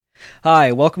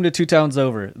Hi, welcome to Two Towns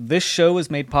Over. This show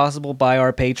is made possible by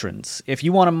our patrons. If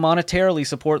you want to monetarily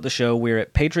support the show, we're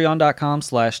at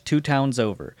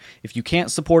patreon.com/twotowns-over. If you can't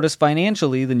support us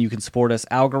financially, then you can support us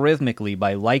algorithmically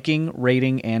by liking,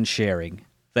 rating, and sharing.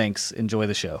 Thanks. Enjoy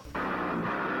the show.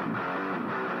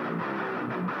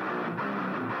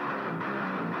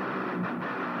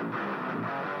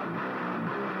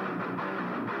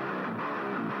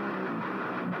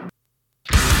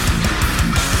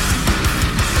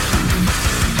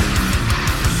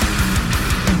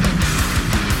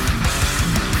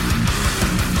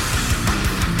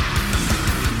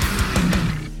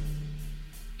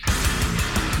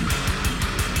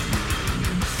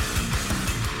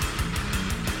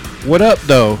 What up,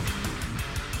 though?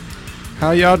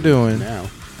 How y'all doing? Now,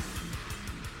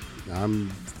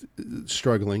 I'm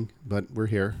struggling, but we're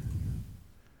here.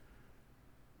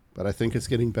 But I think it's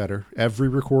getting better. Every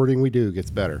recording we do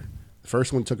gets better. The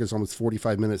first one took us almost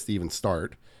 45 minutes to even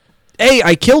start. Hey,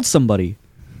 I killed somebody.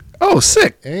 Oh,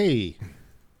 sick. Hey.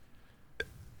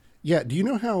 Yeah, do you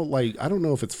know how, I don't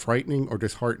know if it's frightening or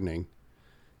disheartening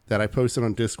that I posted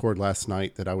on Discord last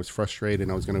night that I was frustrated and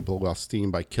I was going to blow off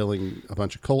steam by killing a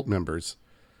bunch of cult members.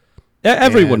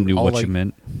 Everyone knew what you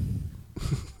meant.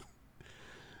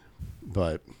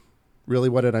 But really,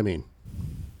 what did I mean?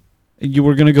 You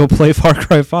were going to go play Far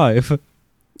Cry 5.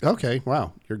 Okay,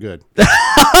 wow, you're good.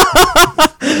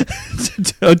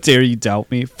 How dare you doubt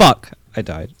me? Fuck, I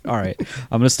died. All right,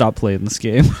 I'm going to stop playing this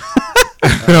game.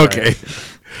 Okay.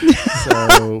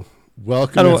 So,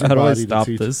 welcome everybody. How do I stop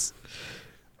this?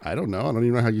 I don't know. I don't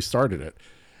even know how you started it.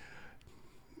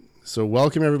 So,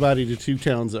 welcome everybody to Two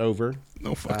Towns Over.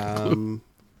 No fucking clue.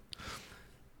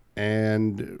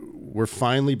 And we're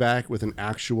finally back with an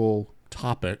actual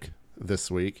topic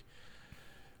this week.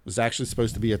 It was actually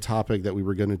supposed to be a topic that we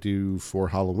were going to do for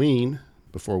Halloween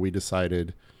before we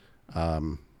decided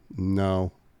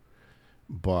no.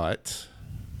 But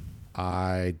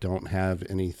I don't have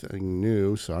anything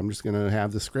new, so I'm just going to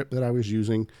have the script that I was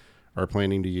using or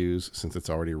planning to use since it's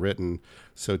already written.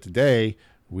 So today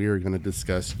we are going to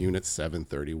discuss Unit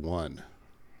 731.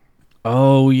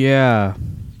 Oh, yeah.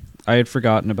 I had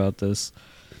forgotten about this.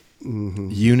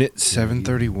 Mm-hmm. Unit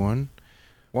 731?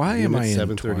 Why am I in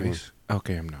 731. twice?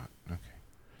 Okay, I'm not. Okay.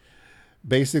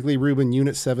 Basically, Ruben,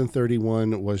 Unit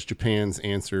 731 was Japan's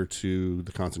answer to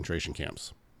the concentration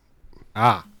camps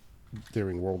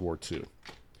during World War II.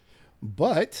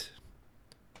 But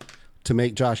to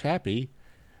make Josh happy,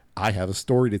 I have a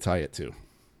story to tie it to.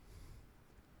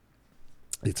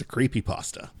 It's a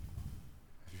creepypasta. Have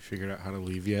you figured out how to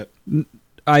leave yet?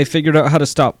 I figured out how to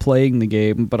stop playing the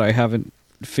game, but I haven't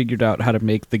figured out how to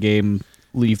make the game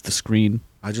leave the screen.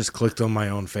 I just clicked on my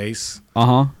own face.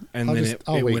 Uh-huh. And I'll then just- it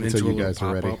I'll wait went until into you a guys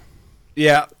are ready. pop-up.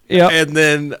 Yeah. Yeah. And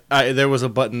then there was a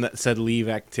button that said leave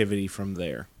activity from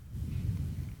there.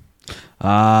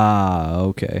 Ah,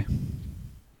 okay.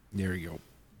 There you go.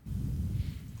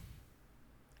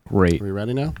 Great. Are we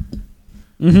ready now?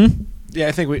 Mm-hmm. Yeah,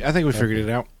 I think we figured it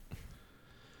out.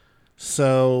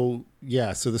 So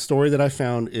the story that I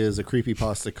found is a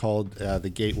creepypasta called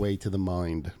The Gateway to the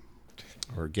Mind.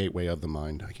 Or Gateway of the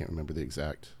Mind. I can't remember the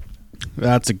exact.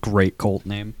 That's a great cult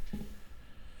name.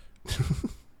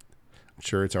 I'm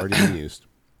sure it's already been used.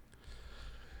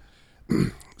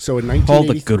 So in All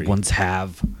the 1983, good ones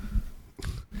have.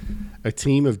 a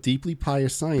team of deeply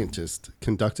pious scientists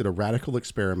conducted a radical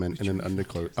experiment in an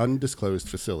undisclosed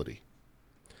facility.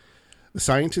 The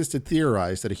scientists had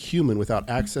theorized that a human without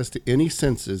access to any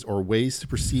senses or ways to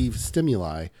perceive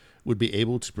stimuli would be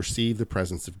able to perceive the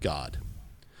presence of God.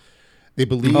 They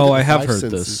believed Oh, that I the have five heard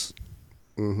senses,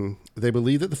 this. They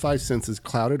believed that the five senses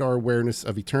clouded our awareness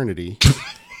of eternity.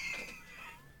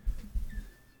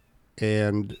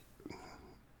 And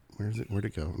where'd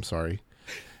it go? I'm sorry.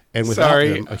 And without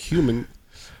them, a human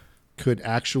could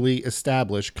actually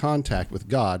establish contact with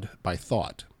God by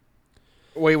thought.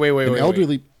 Wait. An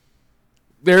elderly.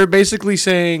 They're basically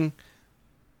saying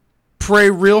pray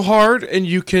real hard and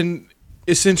you can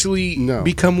essentially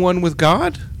become one with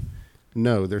God?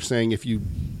 No, they're saying if you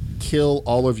kill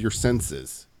all of your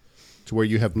senses to where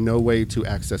you have no way to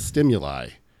access stimuli,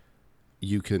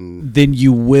 you can. Then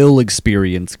you will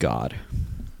experience God.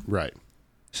 Right.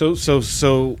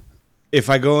 So if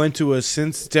I go into a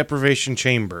sense deprivation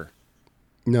chamber.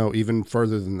 No, even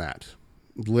further than that.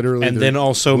 Literally. And then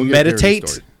also we'll get there in the meditate?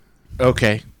 story.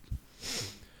 Okay.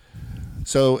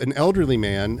 So an elderly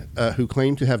man who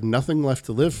claimed to have nothing left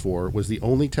to live for was the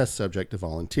only test subject to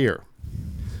volunteer.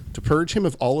 To purge him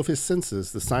of all of his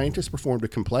senses, the scientists performed a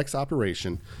complex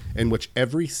operation in which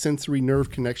every sensory nerve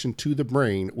connection to the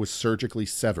brain was surgically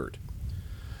severed.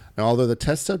 Now, although the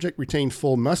test subject retained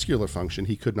full muscular function,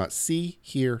 he could not see,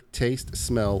 hear, taste,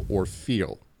 smell, or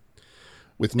feel.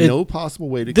 With no possible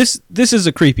way to... This is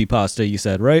a creepypasta, you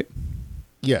said, right?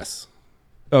 Yes.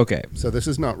 Okay. So this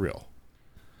is not real.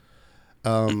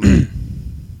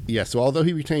 Yeah, so although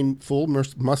he retained full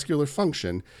muscular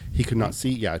function, he could not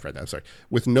see... Yeah, I've read that. I'm sorry.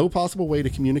 With no possible way to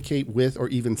communicate with or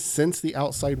even sense the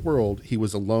outside world, he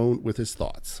was alone with his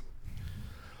thoughts.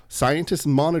 Scientists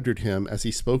monitored him as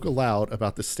he spoke aloud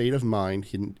about the state of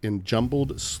mind in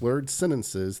jumbled, slurred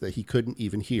sentences that he couldn't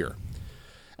even hear.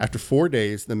 After 4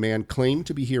 days, the man claimed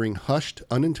to be hearing hushed,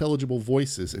 unintelligible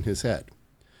voices in his head.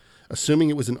 Assuming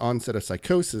it was an onset of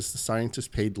psychosis, the scientists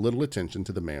paid little attention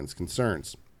to the man's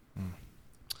concerns.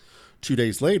 2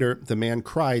 days later, the man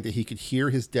cried that he could hear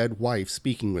his dead wife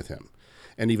speaking with him,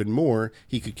 and even more,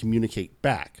 he could communicate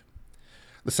back.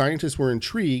 The scientists were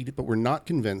intrigued, but were not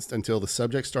convinced until the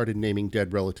subject started naming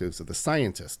dead relatives of the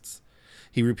scientists.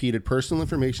 He repeated personal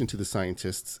information to the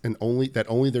scientists, and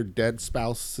only their dead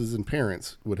spouses and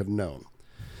parents would have known.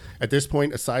 At this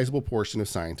point, a sizable portion of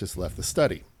scientists left the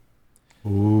study.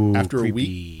 Ooh, after creepy. a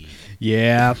week.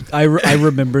 Yeah, I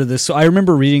remember this. I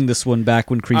remember reading this one back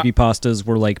when creepypastas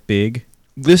were like big.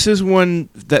 This is one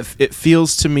that it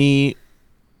feels to me,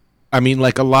 I mean,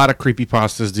 like a lot of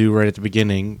creepypastas do right at the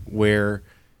beginning, where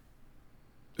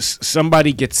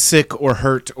somebody gets sick or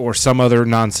hurt or some other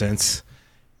nonsense,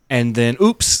 and then,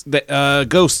 oops,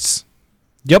 ghosts.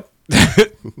 Yep.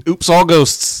 Oops, all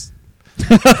ghosts.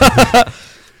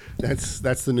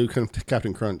 That's the new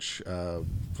Captain Crunch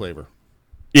flavor.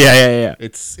 Yeah.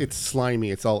 It's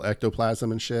slimy. It's all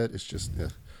ectoplasm and shit. It's just...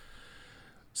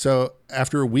 So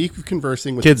after a week of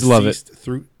conversing with kids the love it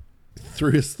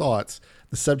through his thoughts,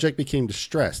 the subject became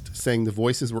distressed, saying the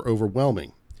voices were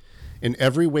overwhelming. In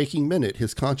every waking minute,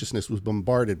 his consciousness was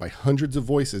bombarded by hundreds of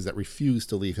voices that refused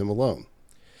to leave him alone.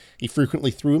 He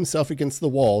frequently threw himself against the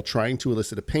wall, trying to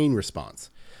elicit a pain response.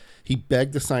 He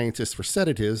begged the scientists for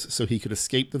sedatives so he could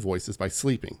escape the voices by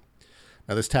sleeping.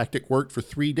 Now, this tactic worked for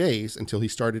 3 days until he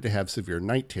started to have severe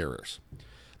night terrors.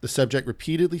 The subject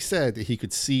repeatedly said that he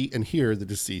could see and hear the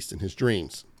deceased in his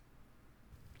dreams.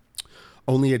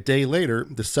 Only a day later,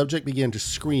 the subject began to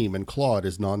scream and claw at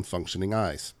his non-functioning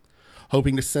eyes,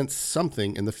 hoping to sense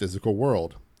something in the physical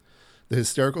world. The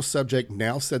hysterical subject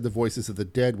now said the voices of the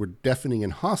dead were deafening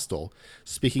and hostile,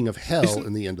 speaking of hell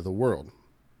and the end of the world.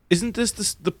 Isn't this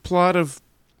the plot of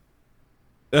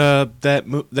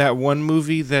that one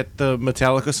movie that the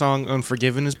Metallica song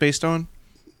Unforgiven is based on?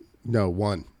 No,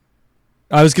 one.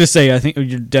 I was going to say, I think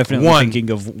you're definitely thinking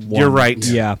of one. You're right.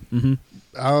 Yeah.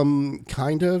 Mm-hmm.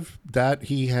 Kind of. That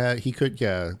he could,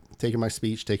 taking my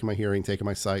speech, taking my hearing, taking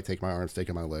my sight, taking my arms,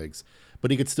 taking my legs.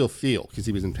 But he could still feel because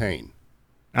he was in pain.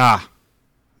 Ah.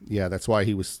 Yeah, that's why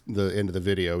he was, the end of the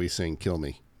video, he's saying, kill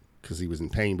me. Because he was in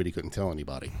pain, but he couldn't tell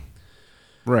anybody.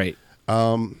 Right.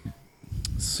 So,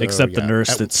 except the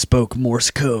nurse that spoke Morse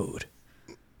code.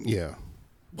 Yeah.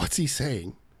 What's he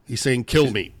saying? He's saying,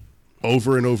 kill me.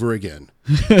 Over and over again.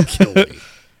 Kill me.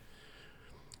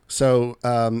 So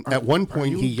at one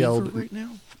point he yelled... Right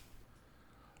now?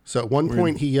 So at one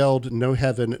point he yelled, no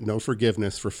heaven, no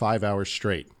forgiveness for 5 hours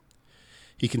straight.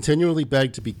 He continually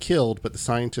begged to be killed, but the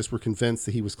scientists were convinced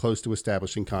that he was close to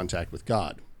establishing contact with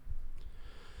God.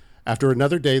 After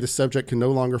another day, the subject could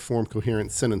no longer form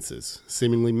coherent sentences.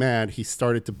 Seemingly mad, he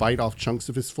started to bite off chunks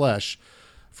of his flesh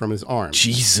from his arm.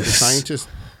 Jesus.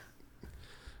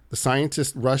 The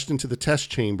scientist rushed into the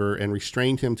test chamber and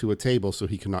restrained him to a table so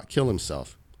he could not kill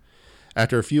himself.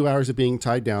 After a few hours of being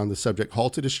tied down, the subject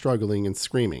halted his struggling and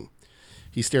screaming.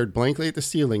 He stared blankly at the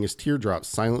ceiling as teardrops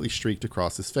silently streaked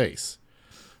across his face.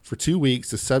 For 2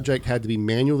 weeks, the subject had to be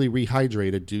manually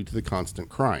rehydrated due to the constant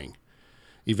crying.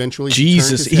 Eventually,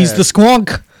 Jesus, he's the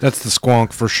squonk. That's the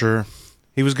squonk for sure.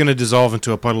 He was going to dissolve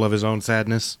into a puddle of his own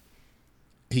sadness.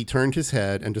 He turned his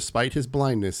head and, despite his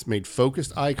blindness, made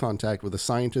focused eye contact with the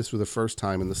scientist for the first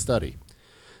time in the study.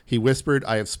 He whispered,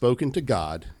 I have spoken to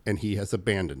God, and he has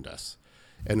abandoned us.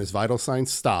 And his vital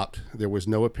signs stopped. There was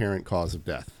no apparent cause of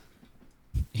death.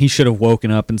 He should have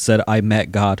woken up and said, I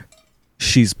met God.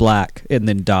 She's black, and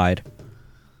then died.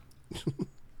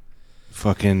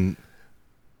 Fucking...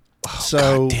 Oh,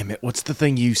 so, God damn it. What's the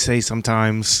thing you say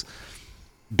sometimes?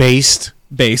 Based,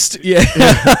 yeah.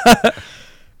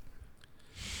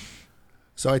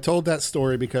 So I told that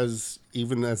story because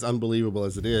even as unbelievable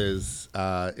as it is,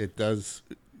 it does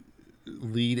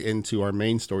lead into our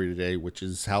main story today, which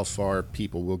is how far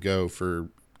people will go for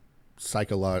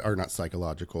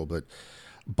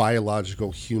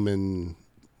biological human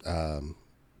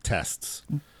tests.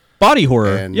 Body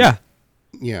horror, yeah.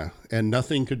 Yeah, and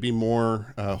nothing could be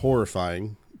more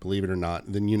horrifying, believe it or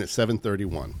not, than Unit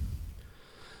 731.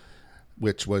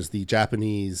 which was the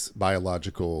Japanese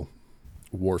biological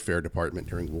warfare department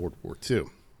during World War II.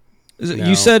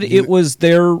 You said it was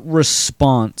their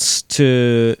response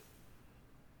to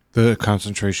the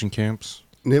concentration camps.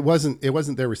 It wasn't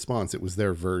their response. It was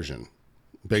their version.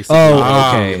 Basically,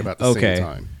 okay, about the same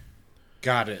time.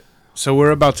 Got it. So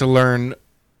we're about to learn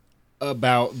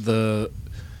about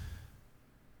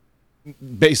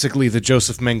basically the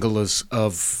Joseph Mengeles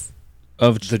of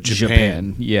the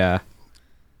Japan. Yeah.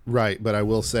 Right, but I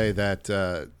will say that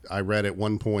I read at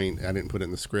one point, I didn't put it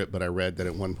in the script, but I read that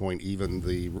at one point even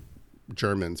the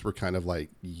Germans were kind of like,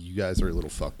 you guys are a little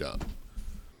fucked up.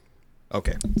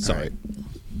 Okay, sorry. Right.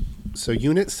 So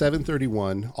Unit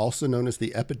 731, also known as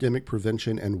the Epidemic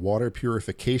Prevention and Water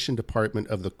Purification Department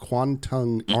of the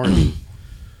Kwantung Army,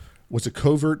 was a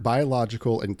covert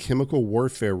biological and chemical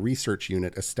warfare research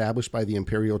unit established by the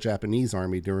Imperial Japanese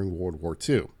Army during World War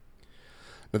II.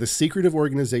 Now, the secretive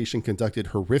organization conducted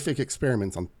horrific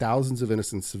experiments on thousands of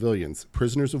innocent civilians,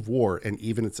 prisoners of war, and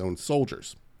even its own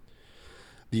soldiers.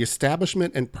 The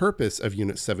establishment and purpose of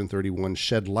Unit 731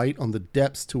 shed light on the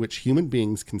depths to which human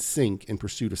beings can sink in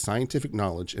pursuit of scientific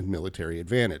knowledge and military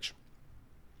advantage.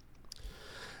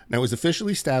 Now, it was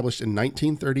officially established in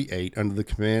 1938 under the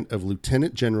command of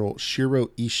Lieutenant General Shiro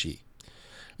Ishii.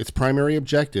 Its primary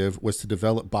objective was to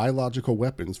develop biological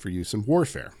weapons for use in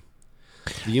warfare.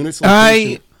 The unit's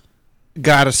location... I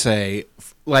gotta say,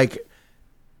 like,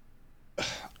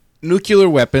 nuclear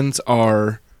weapons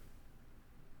are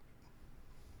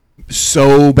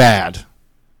so bad.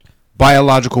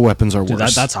 Biological weapons are worse. Dude,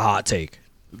 that's a hot take.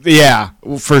 Yeah,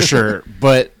 for sure.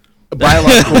 But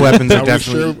biological weapons are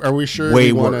definitely Are we sure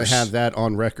way we want to worse. have that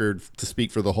on record to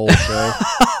speak for the whole show?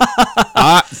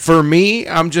 For me,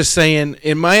 I'm just saying,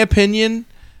 in my opinion,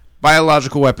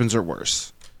 biological weapons are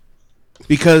worse.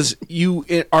 Because you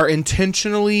are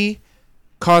intentionally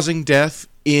causing death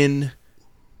in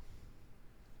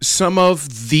some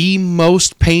of the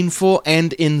most painful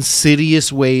and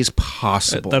insidious ways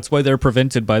possible. That's why they're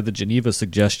prevented by the Geneva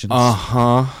Suggestions.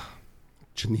 Uh-huh.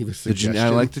 Geneva Suggestions. I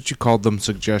like that you called them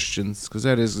suggestions, because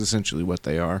that is essentially what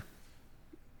they are.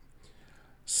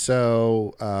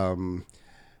 So,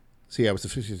 it was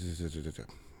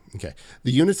okay.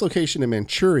 The unit's location in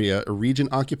Manchuria, a region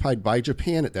occupied by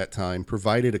Japan at that time,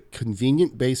 provided a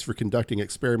convenient base for conducting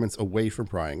experiments away from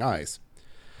prying eyes.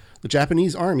 The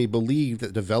Japanese army believed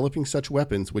that developing such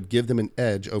weapons would give them an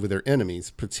edge over their enemies,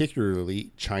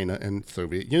 particularly China and the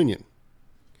Soviet Union.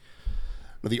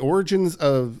 Now, the origins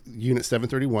of Unit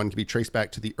 731 can be traced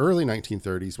back to the early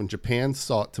 1930s when Japan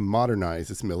sought to modernize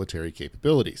its military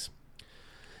capabilities.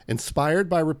 Inspired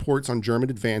by reports on German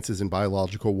advances in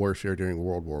biological warfare during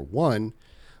World War I,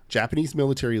 Japanese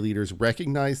military leaders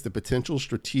recognized the potential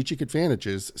strategic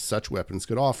advantages such weapons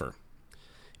could offer.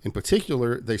 In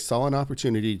particular, they saw an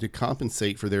opportunity to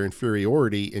compensate for their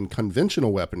inferiority in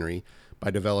conventional weaponry by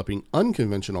developing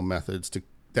unconventional methods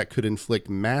that could inflict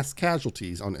mass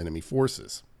casualties on enemy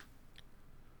forces.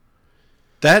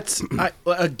 That's,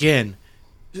 again,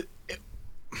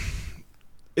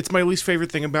 it's my least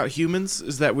favorite thing about humans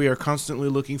is that we are constantly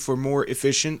looking for more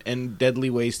efficient and deadly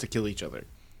ways to kill each other.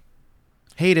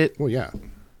 Hate it. Well, yeah.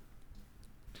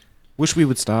 Wish we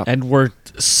would stop. And we're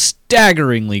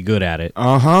staggeringly good at it.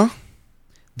 Uh-huh.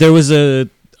 There was a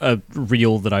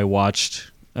reel that I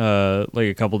watched like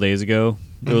a couple days ago.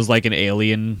 It was like an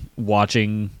alien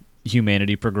watching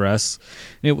humanity progress.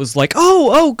 And it was like,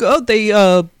 oh god,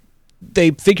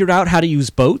 they figured out how to use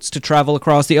boats to travel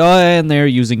across the and they're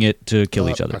using it to kill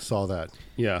each other. I saw that.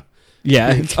 Yeah.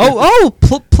 Yeah.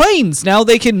 Planes. Now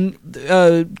they can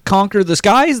conquer the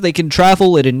skies. They can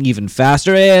travel at an even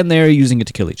faster, and they're using it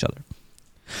to kill each other.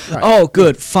 Right. Oh,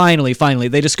 good. Finally.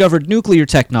 They discovered nuclear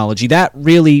technology. That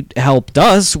really helped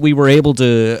us. We were able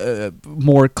to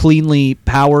more cleanly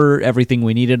power everything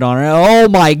we needed on it. Oh,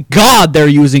 my God, they're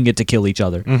using it to kill each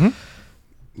other. Mm-hmm.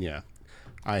 Yeah.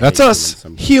 That's us.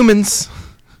 Humans.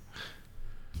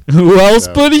 Who else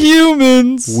but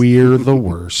humans? We're the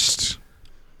worst.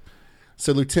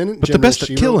 So Lieutenant But General the best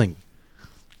at killing.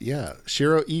 Yeah.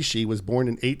 Shiro Ishii was born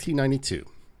in 1892.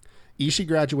 Ishii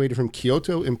graduated from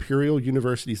Kyoto Imperial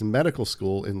University's medical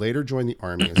school and later joined the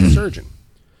army as a surgeon.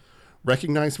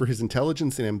 Recognized for his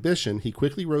intelligence and ambition, he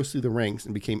quickly rose through the ranks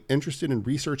and became interested in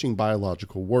researching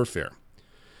biological warfare.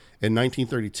 In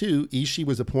 1932, Ishii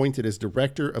was appointed as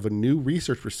director of a new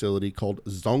research facility called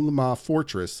Zongma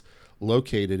Fortress,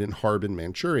 located in Harbin,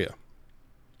 Manchuria.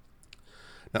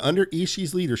 Now, under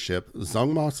Ishii's leadership,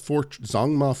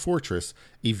 Zongma Fortress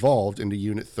evolved into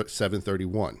Unit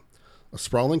 731, a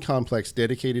sprawling complex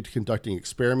dedicated to conducting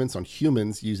experiments on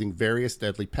humans using various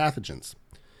deadly pathogens.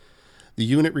 The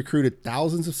unit recruited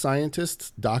thousands of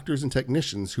scientists, doctors, and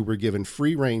technicians who were given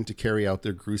free rein to carry out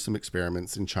their gruesome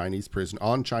experiments on Chinese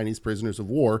prisoners of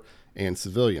war and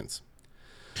civilians.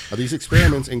 Now, these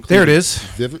experiments include... There it is.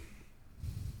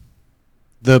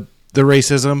 The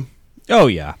racism. Oh,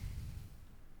 yeah.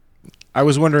 I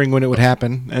was wondering when it would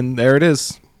happen, and there it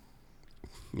is.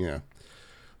 Yeah.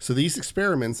 So these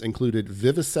experiments included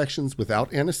vivisections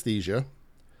without anesthesia.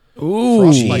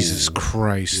 Ooh, Jesus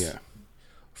Christ. Yeah.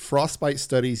 Frostbite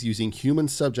studies using human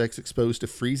subjects exposed to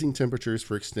freezing temperatures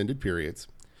for extended periods.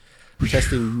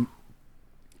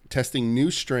 Testing new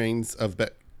strains of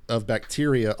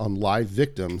bacteria on live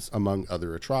victims, among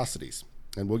other atrocities.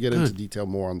 And we'll get into detail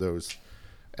more on those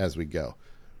as we go.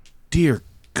 Dear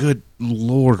good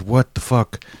Lord, what the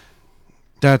fuck?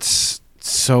 That's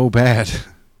so bad.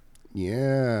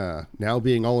 Yeah. Now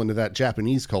being all into that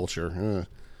Japanese culture.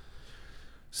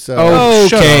 Oh,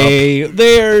 Okay,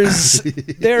 there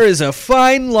is a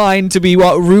fine line to be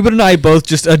what Ruben and I both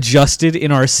just adjusted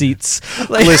in our seats.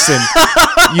 Like, Listen,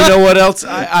 you know what else?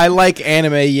 I like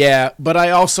anime, yeah, but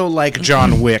I also like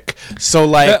John Wick. So,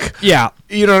 like, yeah,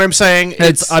 you know what I'm saying?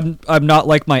 I'm not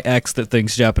like my ex that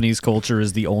thinks Japanese culture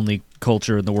is the only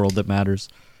culture in the world that matters.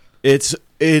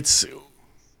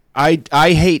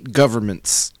 I hate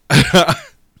governments.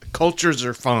 Cultures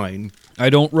are fine. I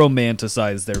don't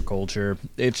romanticize their culture.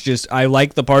 It's just I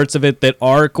like the parts of it that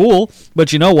are cool.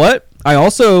 But you know what? I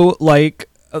also like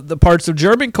the parts of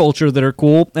German culture that are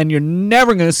cool, and you're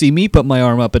never going to see me put my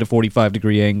arm up at a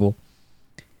 45-degree angle.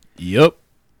 Yep.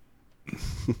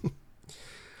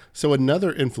 So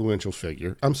another influential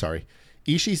figure,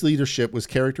 Ishii's leadership was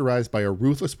characterized by a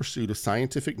ruthless pursuit of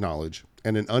scientific knowledge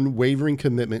and an unwavering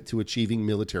commitment to achieving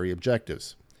military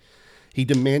objectives. He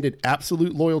demanded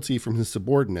absolute loyalty from his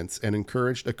subordinates and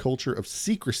encouraged a culture of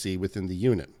secrecy within the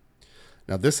unit.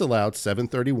 Now, this allowed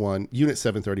Unit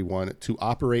 731 to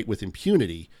operate with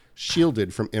impunity,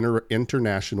 shielded from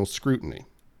international scrutiny.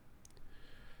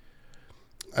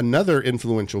 Another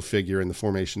influential figure in the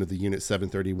formation of the Unit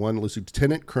 731 was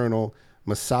Lieutenant Colonel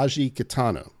Masaji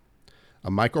Kitano. A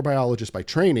microbiologist by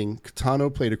training, Kitano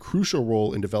played a crucial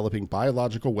role in developing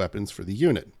biological weapons for the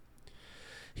unit.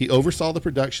 He oversaw the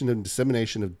production and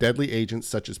dissemination of deadly agents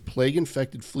such as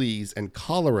plague-infected fleas and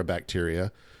cholera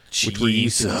bacteria, which were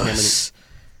used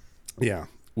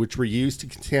to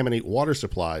contaminate water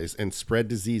supplies and spread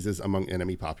diseases among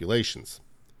enemy populations.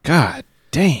 God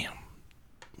damn.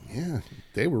 Yeah,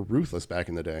 they were ruthless back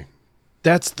in the day.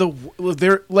 That's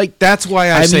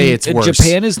why I say it's worse.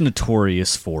 Japan is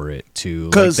notorious for it too.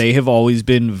 Like, they have always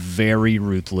been very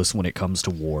ruthless when it comes to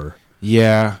war.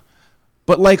 Yeah,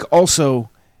 but like also.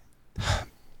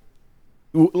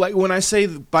 Like when I say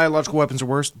biological weapons are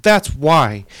worse, that's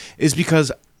why. Is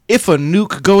because if a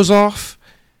nuke goes off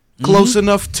close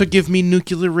enough to give me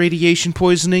nuclear radiation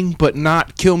poisoning, but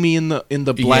not kill me in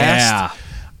the blast,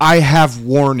 I have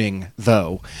warning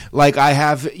though. Like I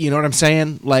have, you know what I'm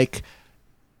saying? Like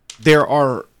there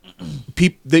are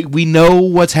people that we know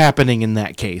what's happening in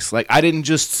that case. Like I didn't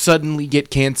just suddenly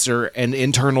get cancer and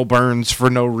internal burns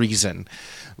for no reason.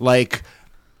 Like.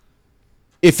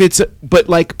 But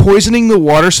like poisoning the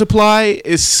water supply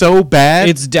is so bad.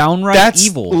 It's downright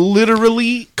evil. That's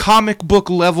literally comic book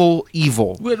level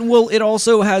evil. Well, it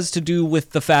also has to do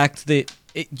with the fact that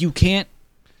you can't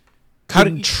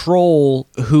control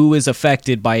who is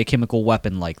affected by a chemical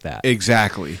weapon like that.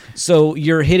 Exactly. So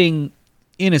you're hitting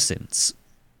innocents.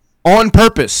 On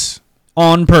purpose.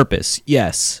 On purpose,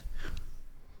 yes.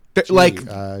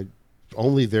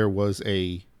 Only there was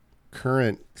a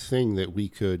current thing that we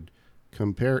could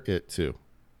compare it to.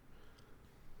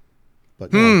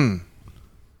 But I'm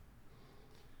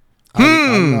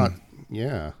not.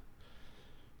 Yeah,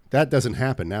 that doesn't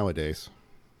happen nowadays.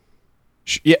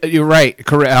 Yeah, you're right.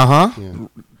 Correct.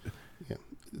 Yeah.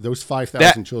 Those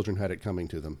 5,000 children had it coming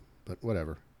to them, but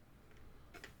whatever.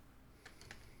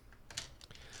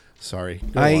 Sorry.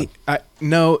 I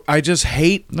just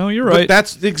hate. No, you're right. But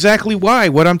that's exactly why.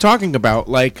 What I'm talking about,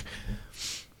 like.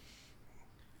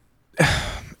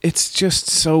 It's just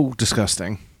so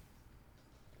disgusting.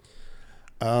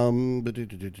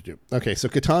 Okay, so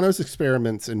Kitano's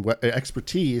experiments and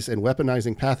expertise in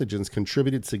weaponizing pathogens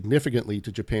contributed significantly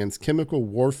to Japan's chemical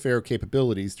warfare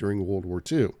capabilities during World War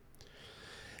II.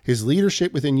 His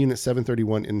leadership within Unit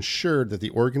 731 ensured that the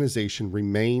organization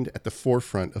remained at the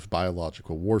forefront of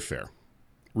biological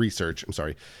research,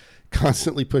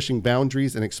 constantly pushing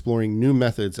boundaries and exploring new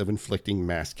methods of inflicting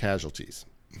mass casualties.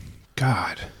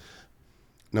 God.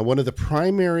 Now, one of the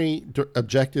primary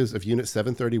objectives of Unit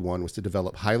 731 was to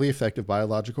develop highly effective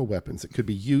biological weapons that could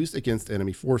be used against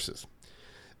enemy forces.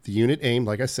 The unit aimed,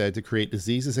 like I said, to create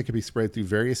diseases that could be spread through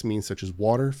various means such as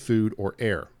water, food, or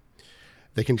air.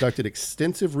 They conducted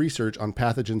extensive research on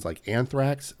pathogens like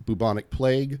anthrax, bubonic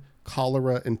plague,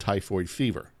 cholera, and typhoid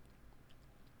fever.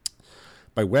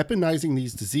 By weaponizing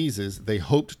these diseases, they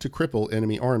hoped to cripple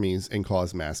enemy armies and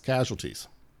cause mass casualties.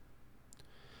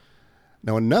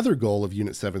 Now, another goal of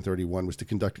Unit 731 was to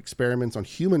conduct experiments on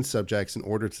human subjects in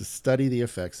order to study the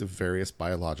effects of various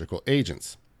biological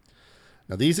agents.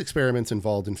 Now, these experiments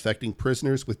involved infecting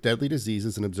prisoners with deadly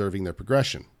diseases and observing their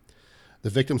progression. The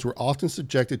victims were often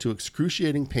subjected to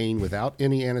excruciating pain without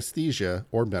any anesthesia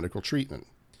or medical treatment.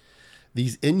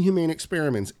 These inhumane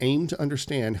experiments aimed to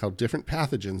understand how different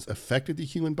pathogens affected the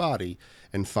human body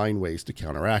and find ways to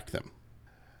counteract them.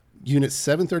 Unit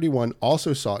 731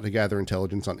 also sought to gather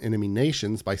intelligence on enemy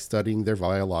nations by studying their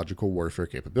biological warfare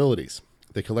capabilities.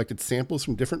 They collected samples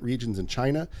from different regions in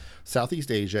China,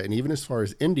 Southeast Asia, and even as far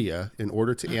as India in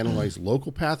order to analyze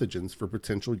local pathogens for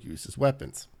potential use as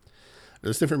weapons.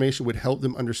 This information would help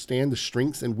them understand the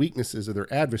strengths and weaknesses of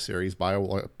their adversaries'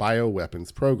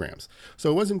 bioweapons programs. So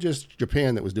it wasn't just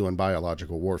Japan that was doing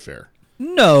biological warfare.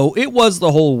 No, it was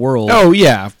the whole world. Oh,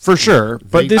 yeah, for sure.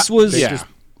 But this was... They just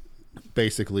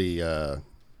basically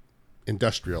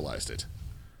industrialized it.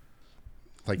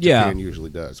 Like Japan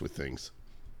usually does with things.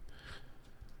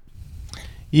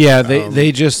 Yeah,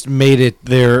 they just made it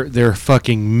their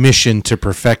fucking mission to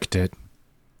perfect it.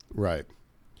 Right.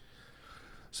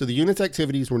 So the unit's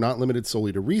activities were not limited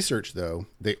solely to research, though.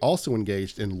 They also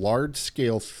engaged in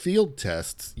large-scale field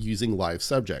tests using live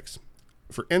subjects.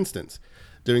 For instance,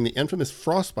 during the infamous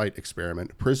frostbite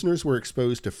experiment, prisoners were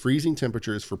exposed to freezing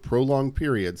temperatures for prolonged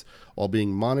periods while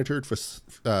being monitored for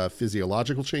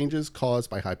physiological changes caused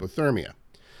by hypothermia.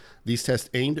 These tests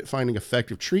aimed at finding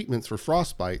effective treatments for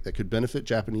frostbite that could benefit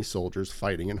Japanese soldiers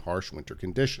fighting in harsh winter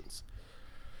conditions.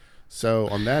 So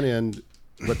on that end,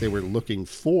 what they were looking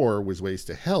for was ways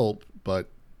to help, but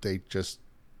they just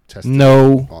tested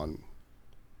on.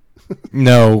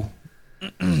 No.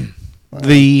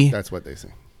 That's what they say.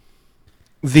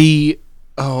 There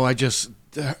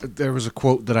was a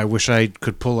quote that I wish I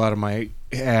could pull out of my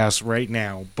ass right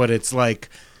now, but it's like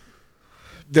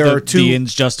there are two the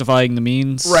ends justifying the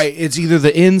means. Right, it's either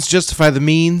the ends justify the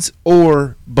means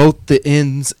or both the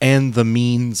ends and the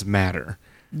means matter.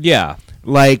 Yeah.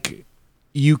 Like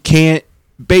you can't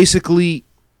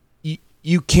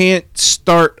you can't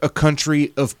start a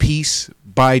country of peace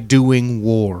by doing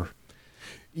war.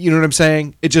 You know what I'm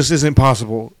saying? It just isn't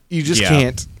possible. You just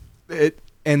can't.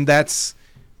 And that's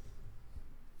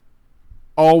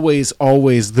always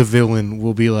the villain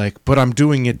will be like, but I'm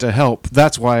doing it to help.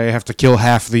 That's why I have to kill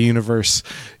half the universe.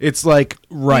 It's like,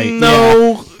 right?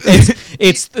 No,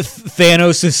 it's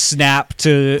Thanos' snap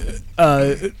to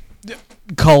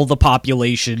cull the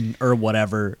population or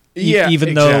whatever.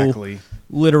 Even though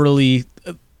literally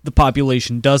the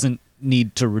population doesn't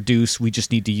need to reduce, we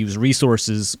just need to use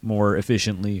resources more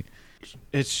efficiently.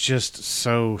 It's just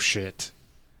so shit.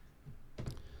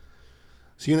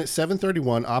 So Unit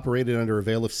 731 operated under a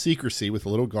veil of secrecy with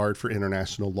little regard for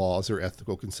international laws or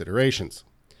ethical considerations.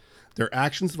 Their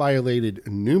actions violated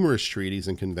numerous treaties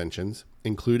and conventions,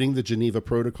 including the Geneva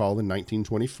Protocol in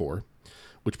 1924,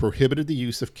 which prohibited the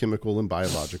use of chemical and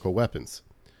biological weapons.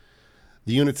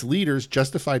 The unit's leaders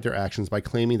justified their actions by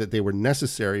claiming that they were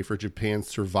necessary for Japan's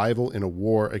survival in a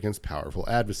war against powerful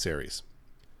adversaries.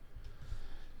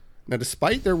 Now,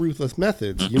 despite their ruthless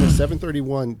methods, Unit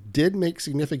 731 did make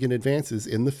significant advances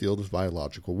in the field of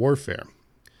biological warfare.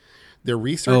 Their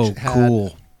research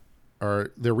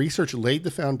their research laid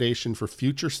the foundation for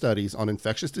future studies on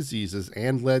infectious diseases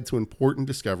and led to important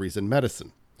discoveries in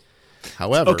medicine.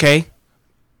 However,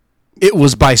 it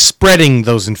was by spreading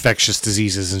those infectious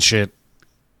diseases and shit.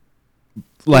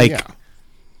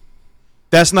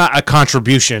 That's not a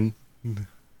contribution.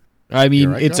 I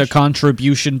mean, it's a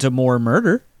contribution to more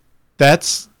murder.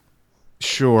 That's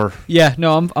sure. Yeah,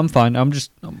 no, I'm fine.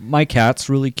 My cat's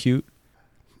really cute.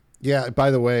 Yeah,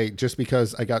 by the way, just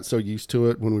because I got so used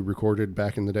to it when we recorded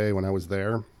back in the day when I was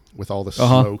there with all the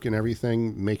smoke and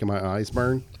everything making my eyes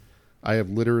burn, I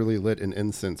have literally lit an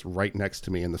incense right next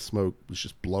to me and the smoke was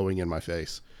just blowing in my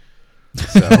face.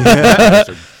 So my eyes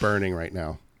are burning right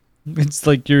now. It's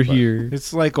like you're here.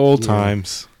 It's like old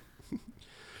times.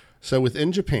 So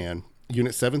within Japan,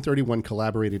 Unit 731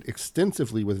 collaborated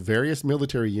extensively with various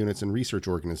military units and research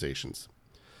organizations.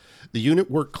 The unit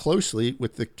worked closely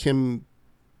with the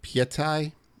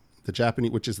Kimpietai,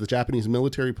 which is the Japanese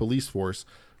military police force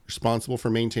responsible for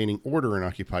maintaining order in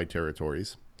occupied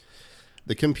territories.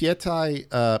 The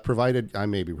Kimpietai provided, I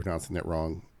may be pronouncing that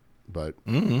wrong, but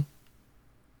Kempeitai.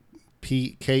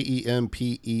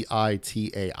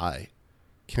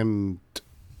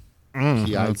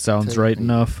 That sounds right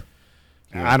enough.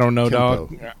 I don't know, Kimpo.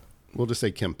 dog. We'll just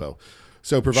say Kimpo.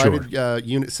 So provided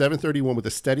Unit 731 with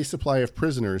a steady supply of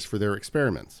prisoners for their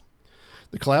experiments.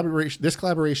 This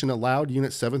collaboration allowed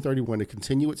Unit 731 to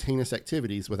continue its heinous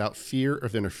activities without fear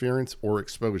of interference or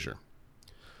exposure.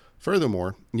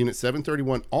 Furthermore, Unit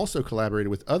 731 also collaborated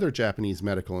with other Japanese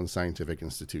medical and scientific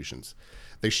institutions.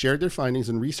 They shared their findings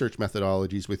and research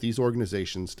methodologies with these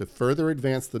organizations to further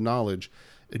advance the knowledge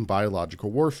in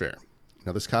biological warfare.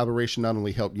 Now, this collaboration not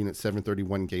only helped Unit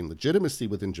 731 gain legitimacy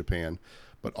within Japan,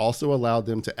 but also allowed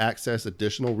them to access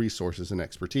additional resources and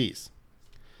expertise.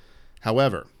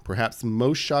 However, perhaps the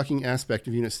most shocking aspect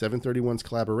of Unit 731's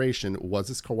collaboration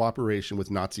was its cooperation with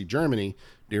Nazi Germany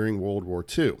during World War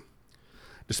II.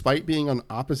 Despite being on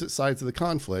opposite sides of the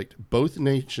conflict, both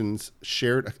nations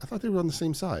shared... I thought they were on the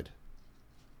same side.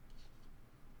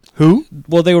 Who?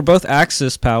 Well, they were both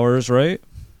Axis powers, right?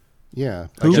 Yeah.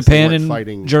 Japan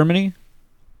and Germany?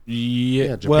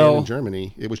 Yeah, Japan and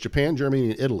Germany. It was Japan,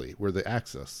 Germany, and Italy were the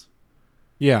Axis.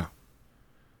 Yeah.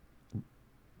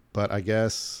 But I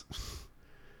guess...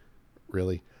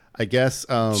 Really? I guess...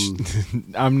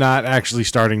 I'm not actually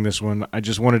starting this one. I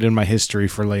just want it in my history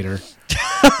for later.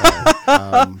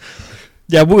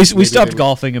 Yeah, we stopped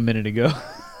golfing a minute ago.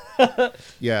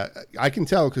 Yeah, I can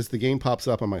tell because the game pops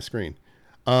up on my screen.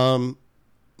 You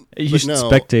should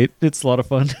spectate. It's a lot of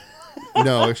fun.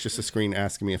 No, it's just a screen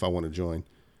asking me if I want to join.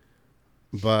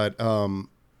 But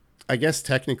I guess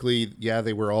technically, yeah,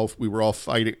 we were all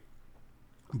fighting.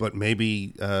 But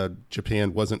maybe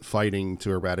Japan wasn't fighting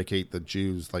to eradicate the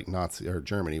Jews like Nazi or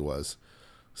Germany was.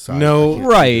 So No,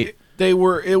 right. They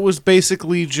were. It was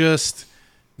basically just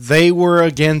they were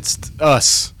against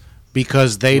us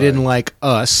because they didn't like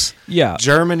us. Yeah.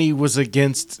 Germany was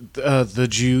against the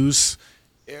Jews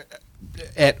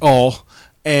at all,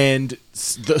 and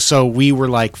so we were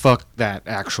like, "Fuck that!"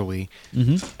 Actually,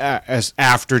 as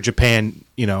after Japan,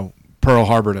 Pearl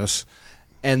Harbored us,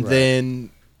 and then.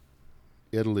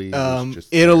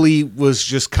 Italy was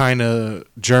just kind of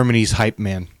Germany's hype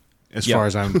man, as far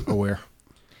as I'm aware.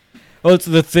 Well, it's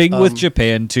the thing with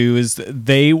Japan, too, is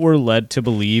they were led to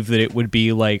believe that it would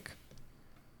be like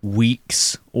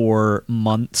weeks or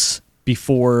months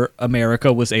before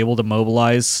America was able to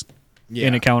mobilize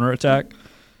in a counterattack.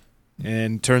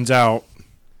 And turns out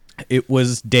it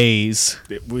was days.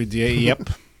 Yep.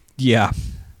 Yeah.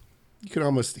 You could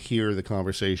almost hear the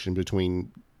conversation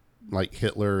between like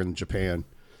Hitler and Japan.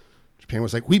 Japan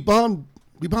was like, we bombed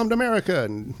America,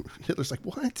 and Hitler's like,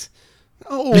 what?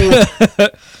 No.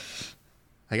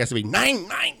 I guess it'd be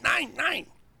 9,999.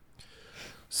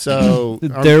 So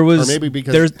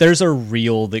there's a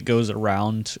reel that goes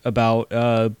around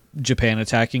about Japan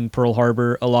attacking Pearl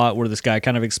Harbor a lot, where this guy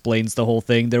kind of explains the whole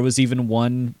thing. There was even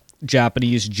one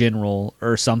Japanese general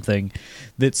or something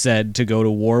that said to go to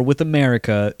war with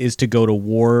America is to go to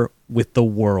war with the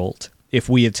world. If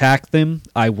we attack them,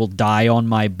 I will die on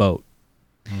my boat.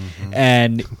 Mm-hmm.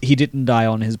 And he didn't die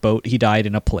on his boat. He died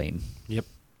in a plane. Yep.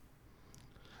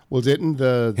 Well, didn't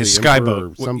the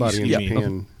skyboat, somebody in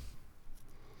Japan,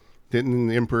 didn't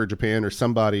the Emperor of Japan or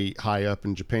somebody high up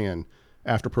in Japan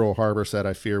after Pearl Harbor said,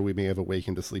 I fear we may have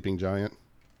awakened a sleeping giant?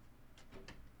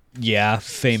 Yeah,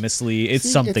 famously. It's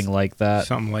something like that.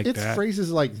 Something like that. It's phrases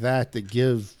like that that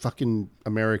give fucking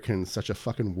Americans such a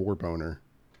fucking war boner.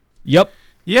 Yep.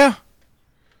 Yeah.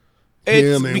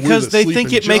 It's because they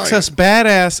think it makes us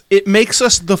badass. It makes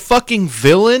us the fucking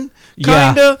villain,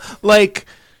 kinda. Yeah. Like,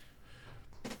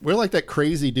 we're like that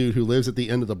crazy dude who lives at the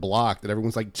end of the block that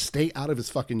everyone's like, stay out of his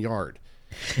fucking yard.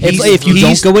 If you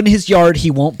don't go in his yard,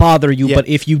 he won't bother you. Yeah. But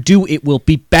if you do, it will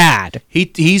be bad.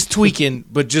 He's tweaking,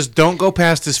 but just don't go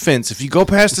past his fence. If you go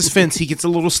past his fence, he gets a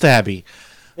little stabby.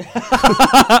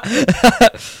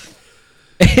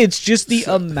 It's just the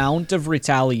amount of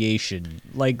retaliation.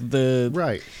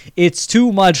 Right. It's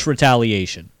too much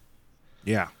retaliation.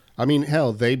 Yeah. I mean,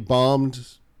 hell, they bombed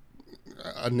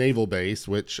a naval base,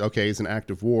 which, okay, is an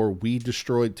act of war. We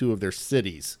destroyed 2 of their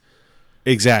cities.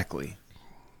 Exactly.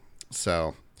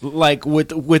 So, like with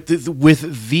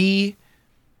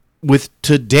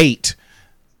to date,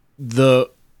 the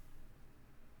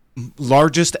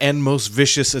largest and most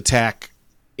vicious attack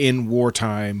in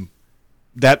wartime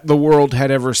that the world had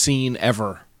ever seen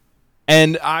ever.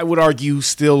 And I would argue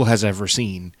still has ever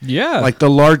seen. Yeah. Like the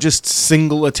largest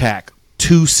single attack,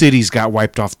 2 cities got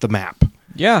wiped off the map.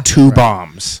 Yeah. 2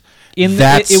 bombs.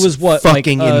 That's it was what?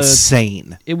 Fucking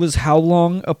insane. It was how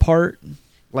long apart?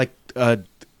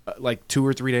 Like 2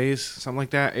 or 3 days, something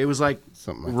like that. It was like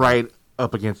something like right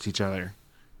up against each other.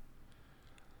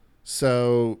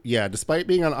 So, yeah, despite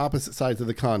being on opposite sides of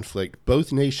the conflict,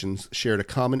 both nations shared a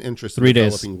common interest in 3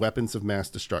 days. developing weapons of mass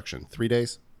destruction. 3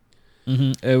 days?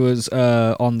 It was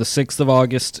on the 6th of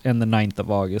August and the 9th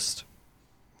of August.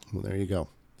 Well, there you go.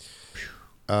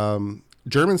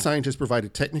 German scientists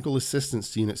provided technical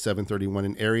assistance to Unit 731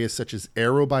 in areas such as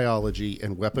aerobiology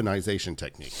and weaponization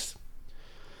techniques.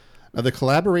 Now, the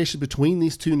collaboration between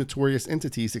these two notorious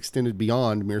entities extended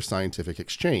beyond mere scientific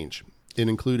exchange. It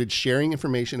included sharing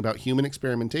information about human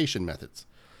experimentation methods.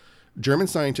 German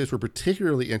scientists were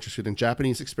particularly interested in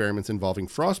Japanese experiments involving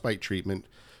frostbite treatment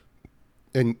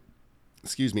and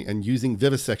using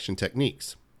vivisection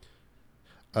techniques.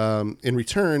 In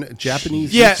return,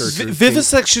 Japanese researchers...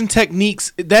 vivisection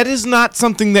techniques, that is not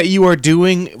something that you are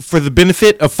doing for the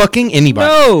benefit of fucking anybody.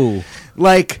 No!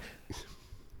 Like,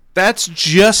 that's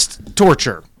just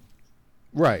torture.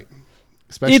 Right.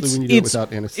 Especially when you do it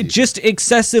without anesthesia. It's just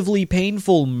excessively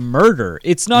painful murder.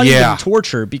 It's not even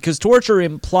torture, because torture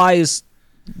implies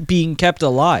being kept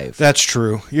alive. That's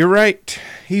true. You're right.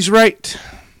 He's right.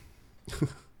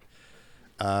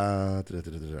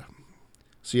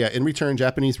 So yeah, in return,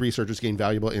 Japanese researchers gained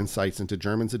valuable insights into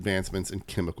Germans' advancements in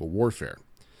chemical warfare.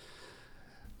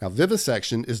 Now,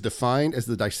 vivisection is defined as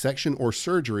the dissection or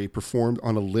surgery performed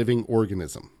on a living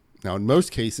organism. Now, in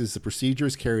most cases, the procedure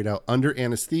is carried out under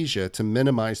anesthesia to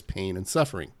minimize pain and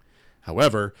suffering.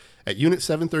 However, at Unit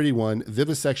 731,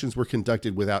 vivisections were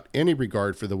conducted without any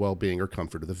regard for the well-being or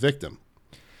comfort of the victim.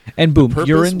 And boom,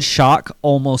 you're in shock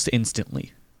almost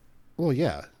instantly. Well,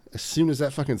 yeah. As soon as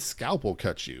that fucking scalpel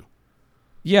cuts you.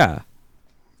 Yeah.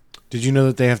 Did you know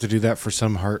that they have to do that for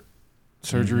some heart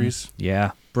surgeries? Mm-hmm.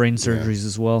 Yeah. Brain surgeries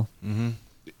as well. Mm-hmm.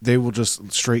 They will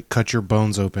just straight cut your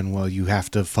bones open while you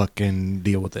have to fucking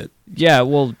deal with it. Yeah,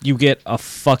 well, you get a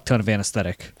fuck ton of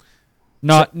anesthetic.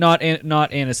 Not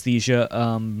anesthesia.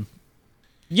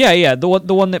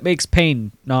 The one that makes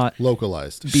pain not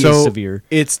localized. Be as severe.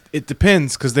 It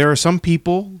depends, because there are some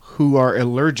people who are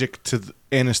allergic to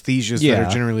anesthesias that are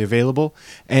generally available,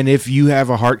 and if you have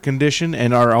a heart condition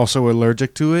and are also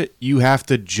allergic to it, you have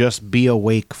to just be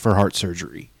awake for heart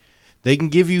surgery. They can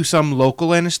give you some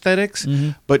local anesthetics,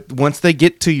 but once they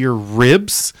get to your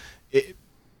ribs,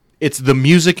 it's the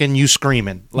music and you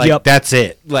screaming. Like, that's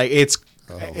it. Like, it's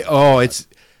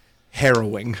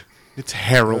harrowing. It's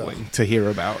harrowing to hear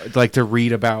about. Like, to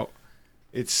read about.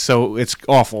 It's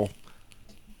awful.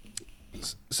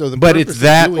 But it's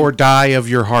that or die of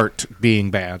your heart being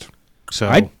bad. So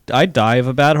I'd die of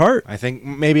a bad heart. I think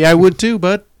maybe I would too,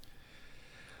 but...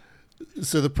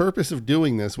 So the purpose of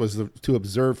doing this was to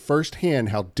observe firsthand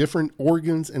how different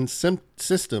organs and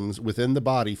systems within the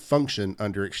body function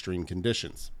under extreme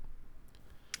conditions.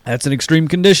 That's an extreme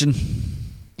condition.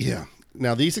 Yeah.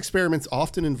 Now, these experiments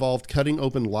often involved cutting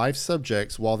open live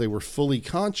subjects while they were fully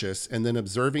conscious and then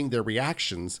observing their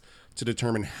reactions to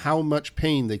determine how much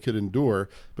pain they could endure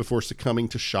before succumbing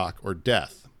to shock or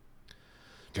death.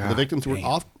 The victims were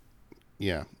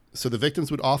So the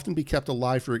victims would often be kept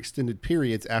alive for extended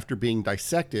periods after being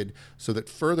dissected so that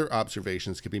further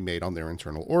observations could be made on their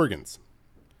internal organs.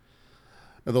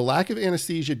 Now, the lack of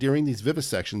anesthesia during these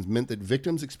vivisections meant that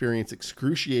victims experienced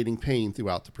excruciating pain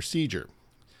throughout the procedure.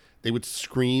 They would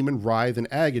scream and writhe in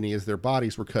agony as their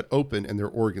bodies were cut open and their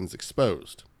organs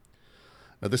exposed.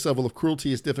 Now, this level of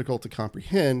cruelty is difficult to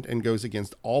comprehend and goes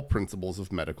against all principles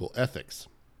of medical ethics.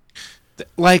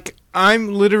 Like,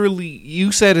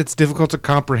 you said it's difficult to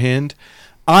comprehend.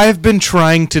 I've been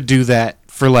trying to do that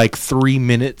for like 3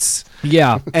 minutes.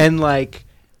 Yeah. And like...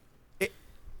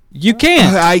 You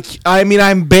can't. I mean,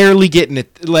 I'm barely getting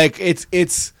it. Like,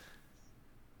 it's...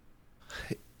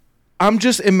 I'm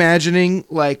just imagining,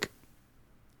 like,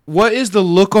 what is the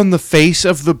look on the face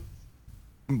of the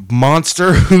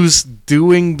monster who's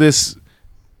doing this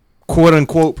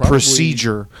quote-unquote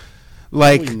procedure?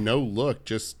 Like, no look,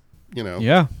 just...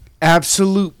 Yeah.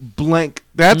 Absolute blank.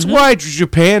 That's why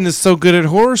Japan is so good at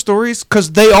horror stories,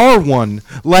 because they are one.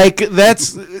 Like,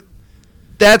 that's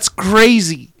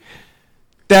crazy.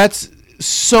 That's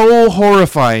so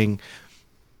horrifying.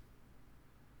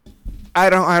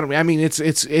 I mean,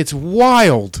 it's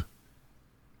wild.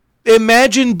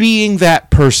 Imagine being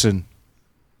that person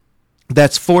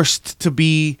that's forced to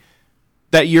be,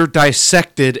 that you're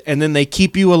dissected and then they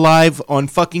keep you alive on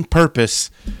fucking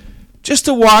purpose. Just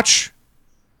to watch.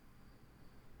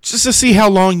 Just to see how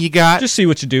long you got. Just see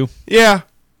what you do. Yeah.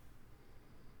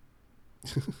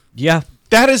 Yeah.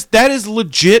 That is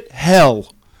legit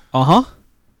hell. Uh-huh.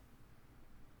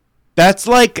 That's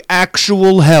like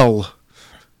actual hell.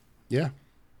 Yeah.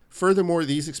 Furthermore,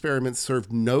 these experiments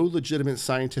served no legitimate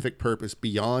scientific purpose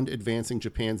beyond advancing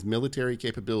Japan's military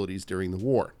capabilities during the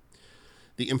war.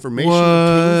 The information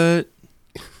obtained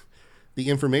The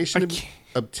information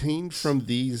obtained from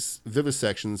these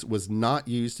vivisections was not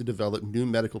used to develop new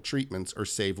medical treatments or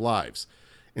save lives.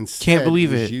 Instead, Can't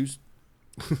believe it.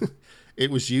 It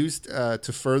was used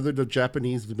to further the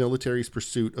Japanese military's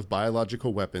pursuit of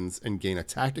biological weapons and gain a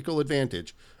tactical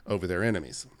advantage over their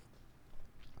enemies.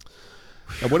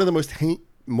 Now, one of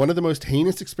the most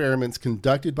heinous experiments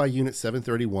conducted by Unit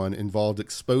 731 involved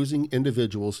exposing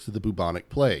individuals to the bubonic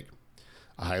plague,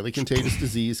 a highly contagious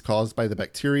disease caused by the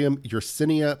bacterium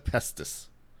Yersinia pestis.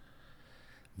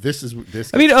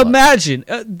 Imagine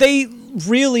they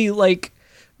really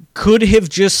could have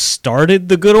just started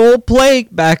the good old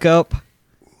plague back up.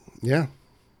 Yeah.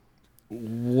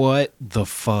 What the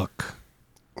fuck?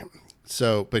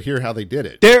 So, but here how they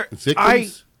did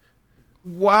it.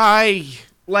 Why?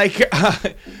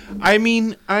 I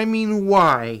mean,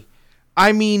 why?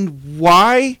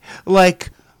 Why?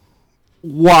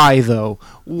 Why though?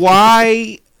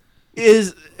 Why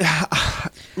is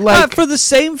for the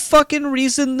same fucking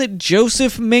reason that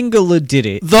Joseph Mengele did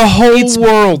it. The whole it's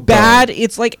world bad. Though.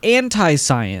 It's like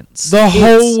anti-science.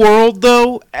 Whole world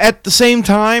though at the same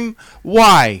time.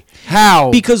 Why? How?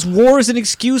 Because war is an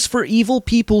excuse for evil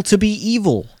people to be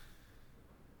evil.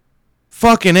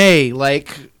 Fucking A,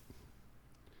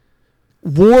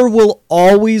 war will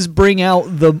always bring out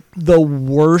the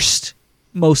worst,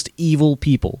 most evil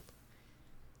people.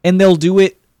 And they'll do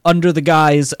it under the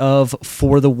guise of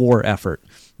for the war effort.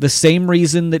 The same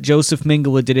reason that Joseph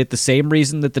Mengele did it, the same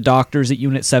reason that the doctors at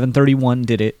Unit 731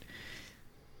 did it.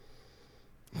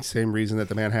 Same reason that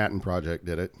the Manhattan Project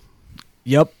did it.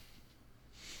 Yep.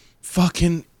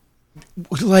 Fucking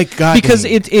God. Because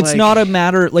it's not a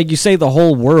matter, like you say, the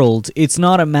whole world. It's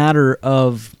not a matter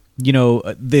of,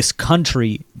 this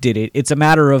country did it. It's a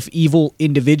matter of evil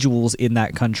individuals in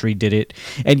that country did it.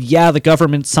 And yeah, the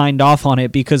government signed off on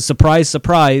it because, surprise,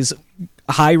 surprise,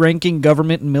 high-ranking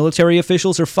government and military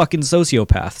officials are fucking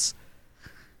sociopaths.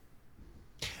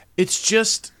 It's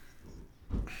just...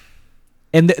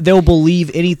 And they'll believe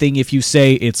anything if you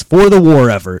say it's for the war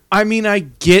effort. I mean, I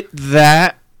get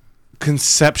that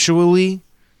conceptually,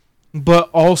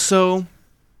 but also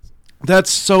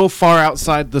that's so far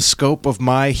outside the scope of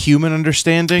my human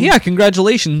understanding. Yeah,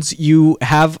 congratulations. You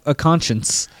have a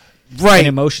conscience. Right. And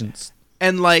emotions.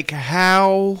 And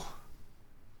how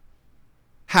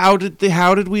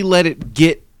did we let it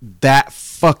get that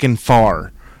fucking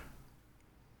far?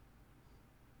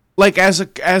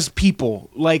 As people,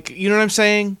 you know what I'm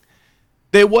saying?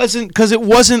 It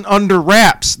wasn't under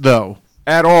wraps though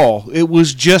at all. It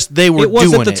was just they were doing it. It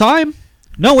was at the time.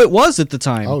 No, it was at the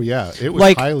time. Oh yeah, it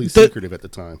was highly secretive at the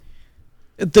time.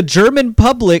 The German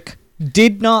public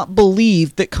did not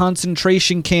believe that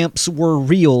concentration camps were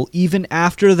real even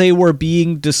after they were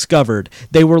being discovered.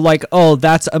 They were like, "Oh,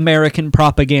 that's American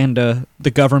propaganda.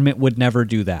 The government would never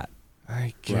do that."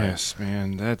 I guess, right.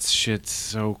 Man, that shit's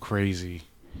so crazy.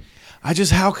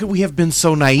 How could we have been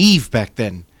so naive back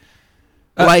then?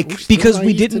 Because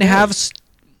we didn't have...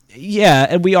 Yeah,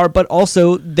 and we are, but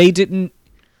also they didn't...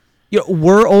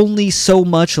 we're only so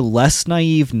much less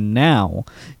naive now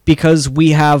because we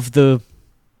have the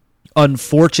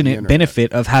unfortunate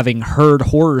benefit of having heard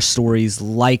horror stories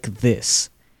like this.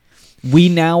 We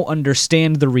now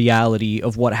understand the reality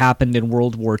of what happened in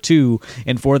World War II,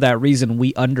 and for that reason,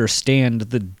 we understand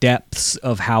the depths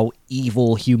of how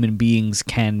evil human beings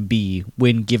can be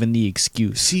when given the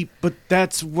excuse. See, but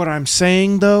that's what I'm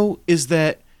saying, though, is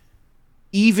that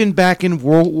even back in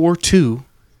World War II,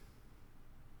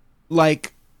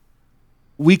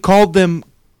 we called them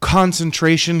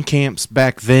concentration camps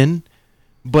back then,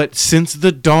 but since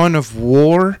the dawn of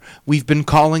war, we've been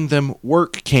calling them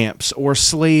work camps or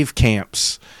slave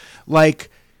camps.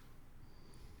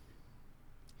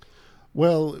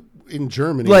 Well, in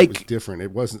Germany, it was different.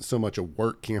 It wasn't so much a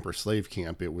work camp or slave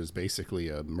camp. It was basically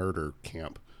a murder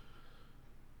camp.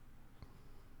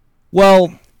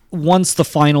 Well, once the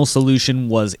final solution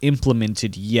was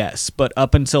implemented, yes. But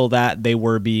up until that, they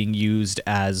were being used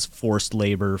as forced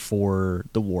labor for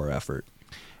the war effort.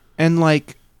 And,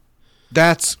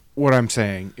 that's what I'm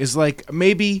saying. Is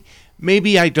maybe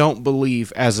I don't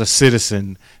believe as a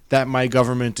citizen that my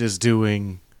government is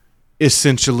doing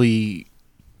essentially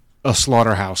a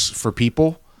slaughterhouse for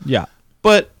people. Yeah.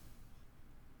 But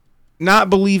not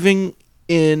believing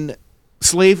in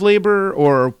slave labor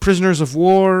or prisoners of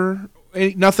war,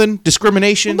 nothing,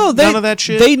 discrimination, none of that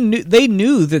shit. They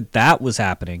knew that was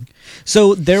happening.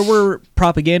 So there were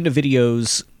propaganda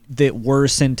videos that were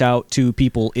sent out to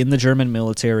people in the German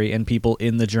military and people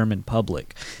in the German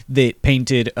public that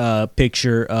painted a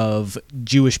picture of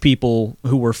Jewish people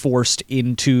who were forced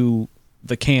into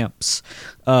the camps,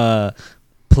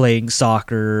 playing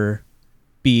soccer,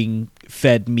 being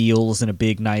fed meals in a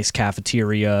big, nice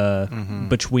cafeteria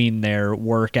between their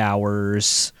work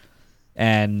hours,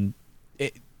 and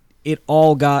it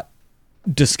all got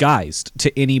disguised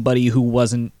to anybody who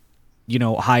wasn't,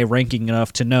 high ranking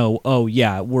enough to know, oh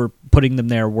yeah, we're putting them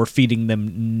there, we're feeding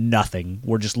them nothing,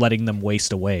 we're just letting them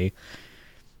waste away.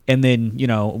 And then,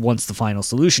 once the final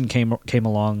solution came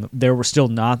along, there were still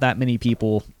not that many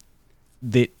people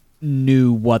that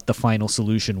knew what the final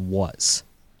solution was.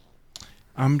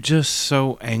 I'm just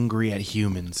so angry at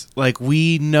humans. Like,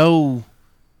 we know,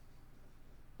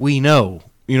 you know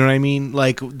what I mean?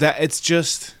 Like, that, it's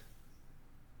just,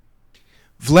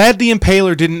 Vlad the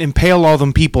Impaler didn't impale all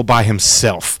them people by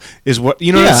himself, is what,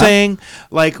 what I'm saying?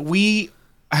 Like, we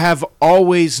have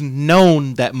always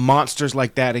known that monsters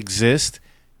like that exist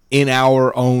in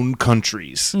our own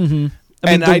countries. Mm-hmm.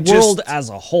 I mean, the world as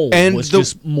a whole was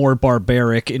just more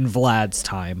barbaric in Vlad's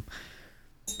time.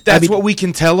 That's what we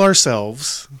can tell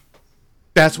ourselves.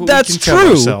 That's what we can tell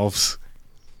ourselves.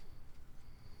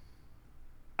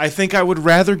 I think I would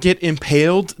rather get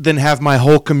impaled than have my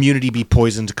whole community be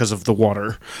poisoned because of the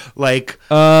water. Like,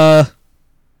 sorry,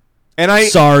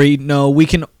 no, we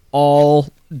can all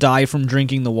die from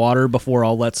drinking the water before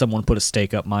I'll let someone put a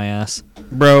stake up my ass.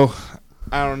 Bro,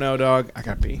 I don't know, dog. I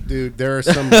gotta pee. Dude, there are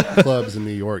some clubs in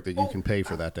New York that you can pay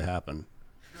for that to happen.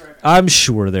 I'm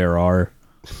sure there are.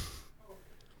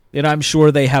 And I'm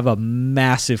sure they have a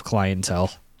massive clientele.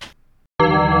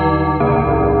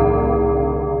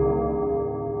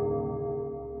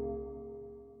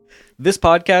 This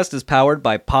podcast is powered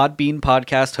by Podbean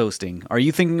Podcast Hosting. Are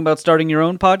you thinking about starting your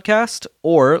own podcast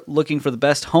or looking for the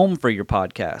best home for your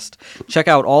podcast? Check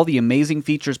out all the amazing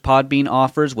features Podbean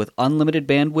offers with unlimited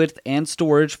bandwidth and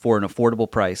storage for an affordable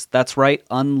price. That's right,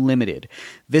 unlimited.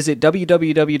 Visit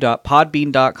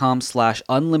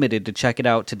www.podbean.com/unlimited to check it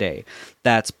out today.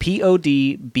 That's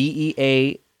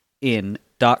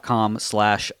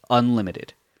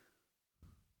podbean.com/unlimited.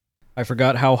 I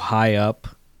forgot how high up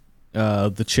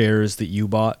the chairs that you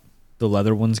bought, the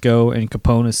leather ones, go, and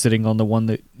Capone is sitting on the one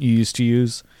that you used to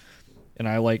use, and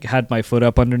I had my foot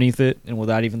up underneath it, and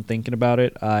without even thinking about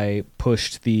it, I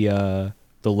pushed the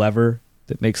lever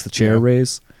that makes the chair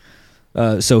raise,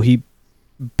 so he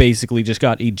basically just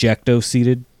got ejecto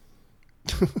seated.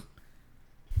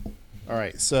 All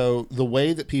right, so the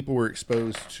way that people were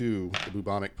exposed to the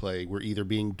bubonic plague were either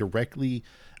being directly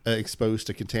exposed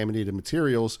to contaminated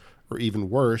materials, or even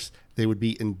worse, they would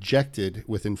be injected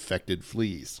with infected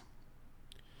fleas.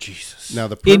 Jesus. Now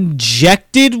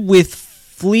injected with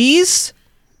fleas?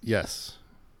 Yes.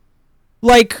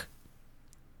 Like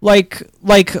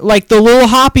the little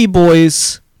hoppy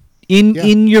boys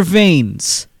in your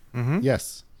veins. Mm-hmm.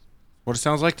 Yes. What it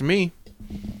sounds like to me.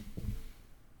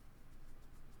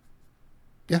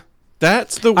 Yeah.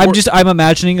 That's the I'm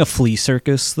imagining a flea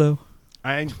circus though.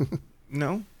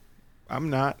 No. I'm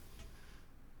not.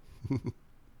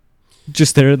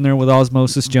 Just there in there with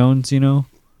Osmosis Jones, Now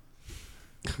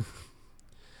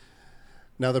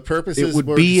the purpose it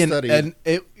would be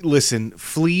listen,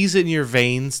 fleas in your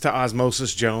veins to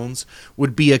Osmosis Jones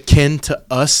would be akin to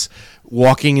us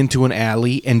walking into an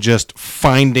alley and just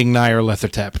finding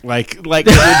Nyarlathotep. Like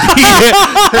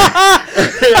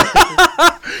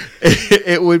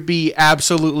it would be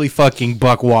absolutely fucking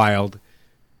buck wild.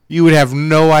 You would have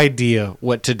no idea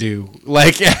what to do,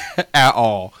 at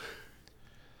all.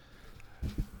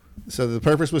 So the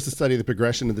purpose was to study the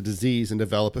progression of the disease and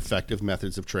develop effective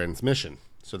methods of transmission.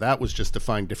 So that was just to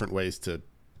find different ways to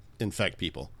infect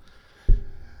people.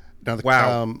 Now,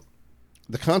 the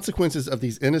consequences of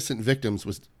these innocent victims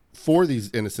was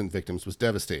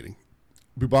devastating.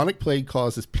 Bubonic plague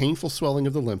causes painful swelling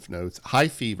of the lymph nodes, high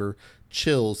fever,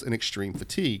 chills, and extreme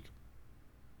fatigue.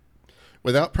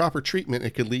 Without proper treatment,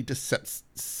 it could lead to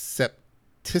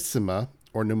septicemia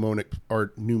or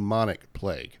pneumonic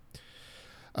plague.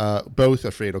 Both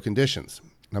are fatal conditions.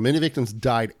 Now, many victims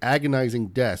died agonizing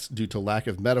deaths due to lack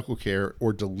of medical care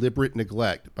or deliberate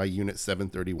neglect by Unit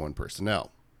 731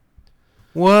 personnel.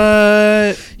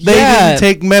 What? They didn't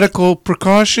take medical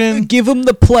precaution? Give them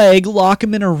the plague, lock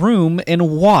them in a room, and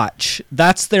watch.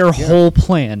 That's their whole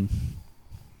plan.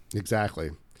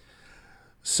 Exactly.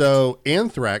 So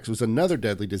anthrax was another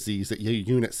deadly disease that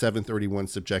Unit 731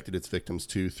 subjected its victims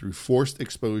to through forced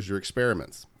exposure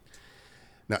experiments.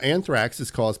 Now, anthrax is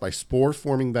caused by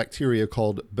spore-forming bacteria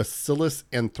called Bacillus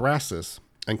anthracis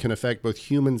and can affect both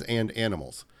humans and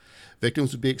animals.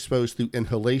 Victims would be exposed through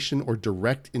inhalation or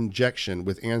direct injection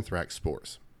with anthrax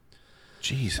spores.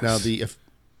 Jesus. Now, the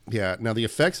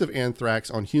effects of anthrax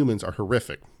on humans are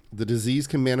horrific. The disease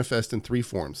can manifest in three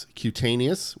forms: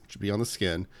 cutaneous, which would be on the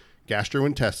skin,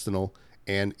 gastrointestinal,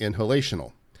 and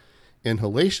inhalational.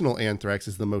 Inhalational anthrax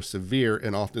is the most severe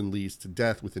and often leads to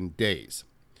death within days.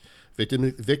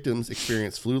 Victims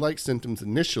experience flu-like symptoms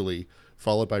initially,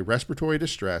 followed by respiratory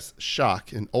distress,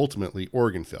 shock, and ultimately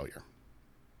organ failure.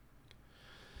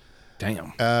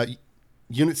 Damn.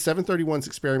 Unit 731's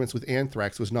experiments with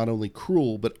anthrax was not only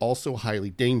cruel, but also highly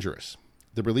dangerous.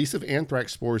 The release of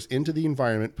anthrax spores into the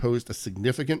environment posed a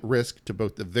significant risk to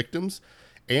both the victims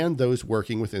and those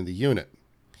working within the unit.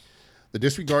 The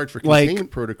disregard for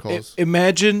containment protocols...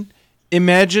 Imagine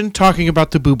talking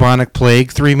about the bubonic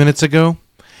plague 3 minutes ago,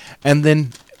 and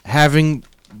then having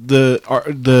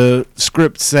the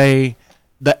script say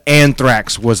the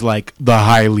anthrax was like the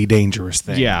highly dangerous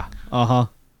thing. Yeah. Uh-huh.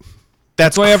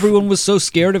 That's why everyone was so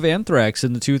scared of anthrax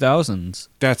in the 2000s.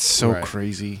 That's so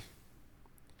crazy.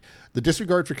 The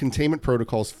disregard for containment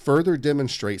protocols further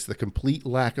demonstrates the complete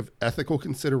lack of ethical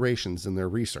considerations in their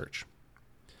research.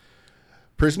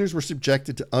 Prisoners were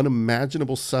subjected to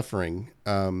unimaginable suffering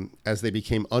as they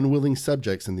became unwilling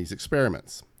subjects in these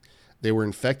experiments. They were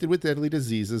infected with deadly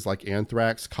diseases like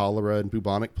anthrax, cholera, and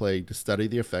bubonic plague to study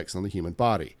the effects on the human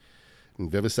body. And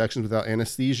vivisections without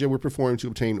anesthesia were performed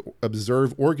to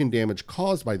observe organ damage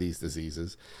caused by these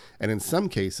diseases, and in some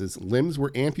cases, limbs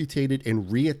were amputated and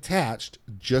reattached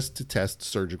just to test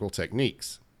surgical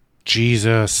techniques.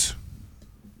 Jesus.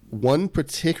 One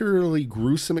particularly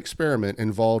gruesome experiment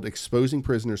involved exposing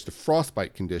prisoners to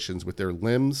frostbite conditions with their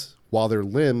limbs while their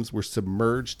limbs were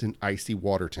submerged in icy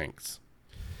water tanks.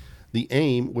 The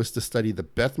aim was to study the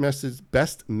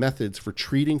best methods for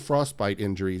treating frostbite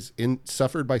injuries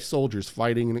suffered by soldiers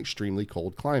fighting in extremely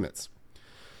cold climates.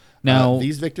 Now,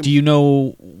 these victims, do you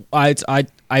know?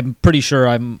 I'm pretty sure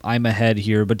I'm ahead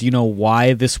here, but do you know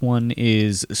why this one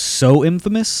is so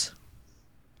infamous?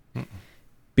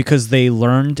 Because they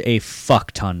learned a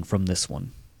fuck ton from this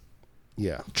one.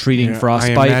 Yeah, treating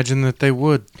frostbite. I imagine that they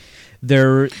would.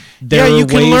 There you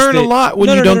can learn a lot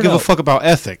when you don't give a fuck about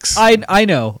ethics. I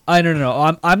know.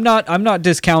 I'm not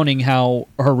discounting how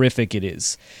horrific it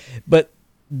is, but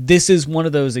this is one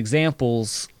of those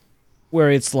examples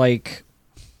where it's like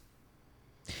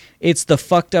it's the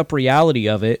fucked up reality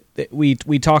of it that we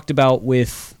talked about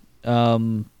with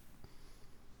another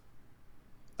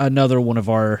one of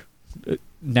our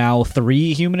now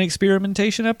 3 human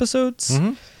experimentation episodes,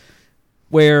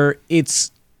 where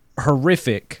it's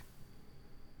horrific.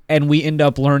 And we end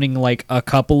up learning like a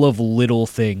couple of little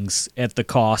things at the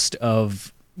cost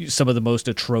of some of the most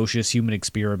atrocious human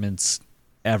experiments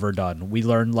ever done. We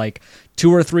learn like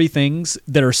 2 or 3 things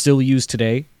that are still used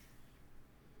today.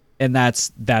 And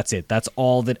that's it. That's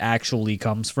all that actually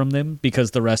comes from them,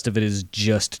 because the rest of it is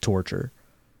just torture.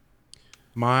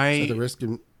 My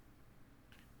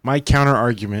counter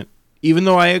argument, even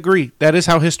though I agree, that is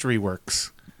how history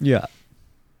works. Yeah.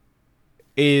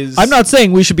 I'm not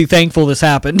saying we should be thankful this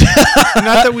happened.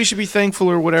 Not that we should be thankful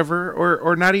or whatever,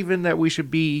 or not even that we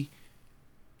should be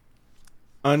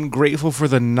ungrateful for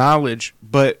the knowledge,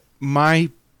 but my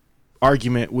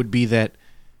argument would be that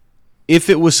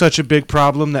if it was such a big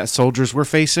problem that soldiers were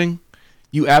facing,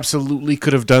 you absolutely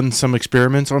could have done some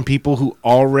experiments on people who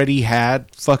already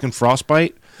had fucking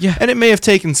frostbite. Yeah. And it may have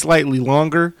taken slightly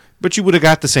longer, but you would have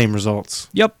got the same results.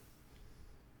 Yep.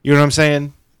 You know what I'm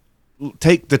saying?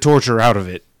 Take the torture out of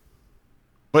it.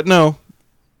 But no,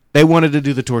 they wanted to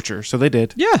do the torture, so they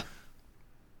did. Yeah.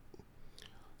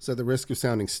 So the risk of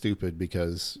sounding stupid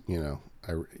because,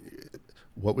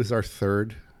 what was our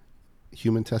 3rd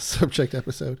human test subject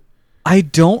episode? I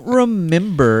don't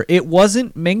remember. It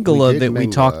wasn't Mengele that we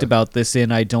Mengele. talked about this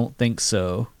in. I don't think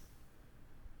so.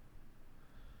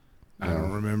 I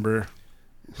don't remember.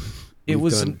 It We've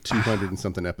was done 200 and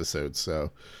something episodes,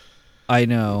 so I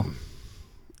know.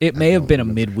 It may have been a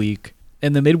midweek,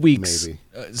 and the midweeks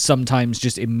sometimes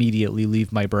just immediately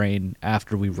leave my brain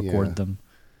after we record them.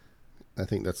 I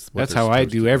think that's how I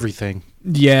do everything.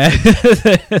 Yeah.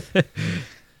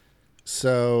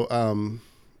 So,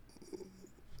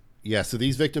 so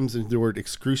these victims endured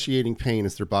excruciating pain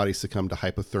as their bodies succumbed to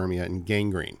hypothermia and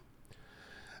gangrene.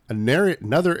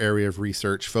 Another area of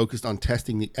research focused on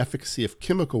testing the efficacy of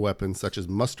chemical weapons such as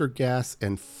mustard gas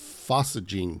and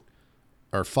phosgene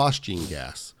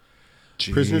gas.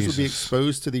 Jesus. Prisoners would be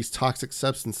exposed to these toxic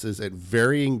substances at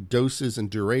varying doses and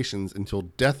durations until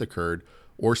death occurred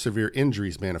or severe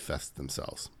injuries manifested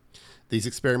themselves. These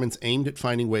experiments aimed at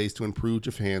finding ways to improve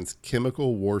Japan's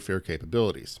chemical warfare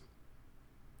capabilities.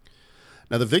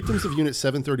 Now, the victims of Unit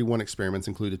 731 experiments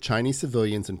included Chinese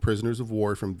civilians and prisoners of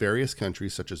war from various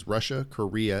countries such as Russia,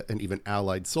 Korea, and even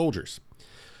Allied soldiers.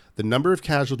 The number of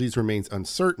casualties remains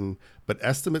uncertain, but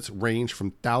estimates range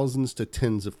from thousands to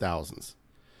tens of thousands.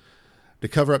 To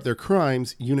cover up their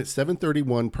crimes, Unit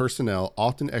 731 personnel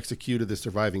often executed the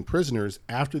surviving prisoners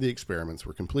after the experiments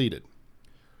were completed.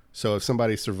 So if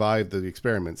somebody survived the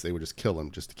experiments, they would just kill them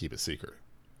just to keep it secret.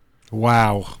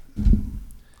 Wow.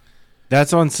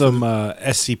 That's on some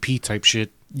SCP type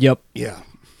shit. Yep. Yeah.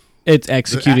 It's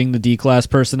executing the D-class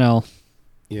personnel.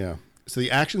 Yeah. So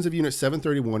the actions of Unit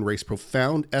 731 raise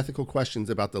profound ethical questions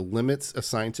about the limits of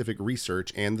scientific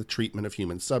research and the treatment of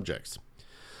human subjects.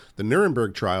 The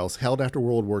Nuremberg trials, held after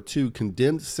World War II,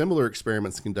 condemned similar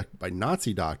experiments conducted by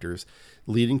Nazi doctors,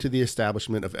 leading to the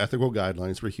establishment of ethical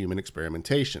guidelines for human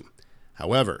experimentation.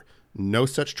 However, no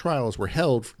such trials were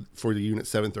held for the Unit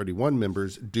 731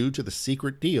 members due to the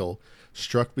secret deal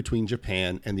struck between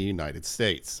Japan and the United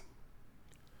States.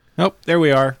 Oh, there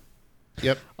we are.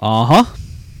 Yep. Uh-huh.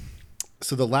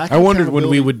 So the lack I of wondered when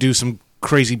we accountability- would do some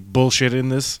crazy bullshit in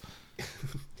this.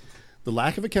 The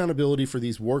lack of accountability for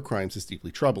these war crimes is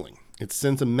deeply troubling. It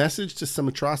sends a message to some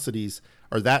atrocities,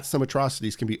 or that some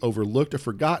atrocities can be overlooked or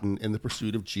forgotten in the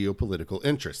pursuit of geopolitical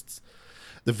interests.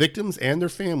 The victims and their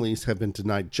families have been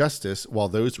denied justice, while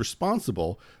those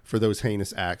responsible for those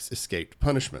heinous acts escaped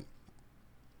punishment.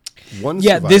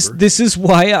 Yeah, this is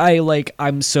why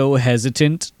I'm so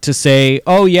hesitant to say,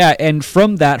 oh yeah, and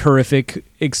from that horrific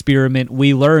experiment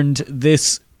we learned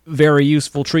this very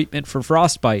useful treatment for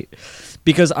frostbite,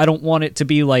 because I don't want it to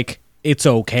be like it's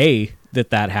okay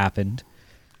that happened.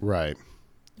 Right.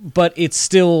 But it's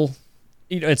still,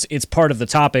 it's part of the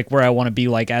topic where I want to be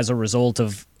like, as a result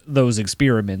of those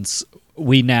experiments,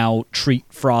 we now treat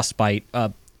frostbite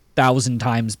 1,000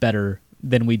 times better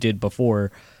than we did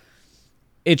before.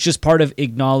 It's just part of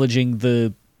acknowledging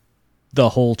the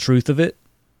whole truth of it,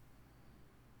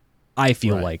 I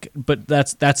feel like. But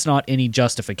that's not any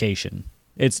justification.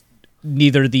 It's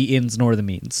neither the ends nor the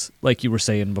means, like you were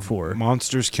saying before.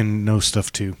 Monsters can know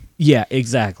stuff too. Yeah,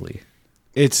 exactly.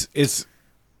 It's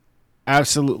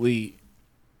absolutely...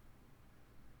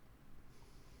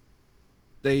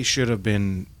 They should have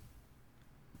been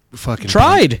fucking...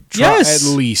 Tried! Yes!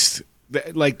 At least.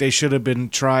 Like, they should have been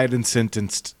tried and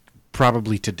sentenced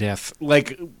probably to death.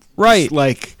 Like... Right.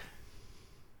 Like...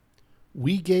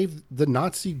 We gave the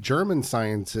Nazi German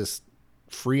scientists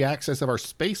free access of our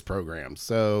space program,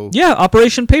 so... Yeah,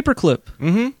 Operation Paperclip.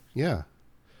 Mm-hmm. Yeah.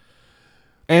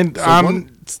 And,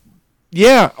 So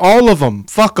yeah, all of them.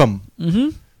 Fuck them.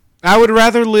 Mm-hmm. I would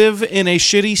rather live in a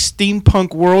shitty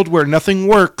steampunk world where nothing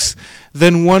works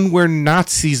than one where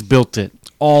Nazis built it.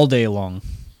 All day long.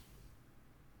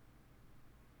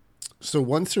 So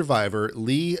one survivor,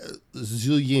 Li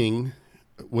Ziying,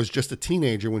 was just a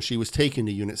teenager when she was taken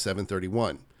to Unit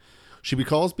 731. She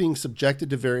recalls being subjected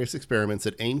to various experiments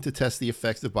that aimed to test the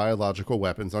effects of biological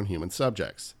weapons on human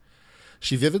subjects.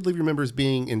 She vividly remembers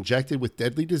being injected with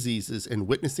deadly diseases and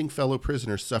witnessing fellow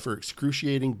prisoners suffer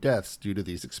excruciating deaths due to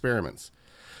these experiments.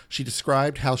 She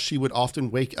described how she would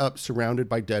often wake up surrounded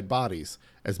by dead bodies,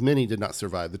 as many did not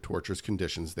survive the torturous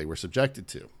conditions they were subjected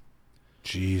to.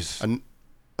 Jeez.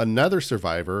 Another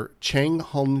survivor, Cheng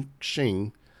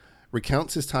Hongxing,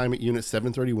 recounts his time at Unit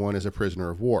 731 as a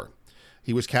prisoner of war.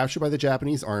 He was captured by the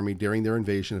Japanese army during their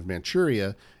invasion of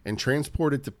Manchuria and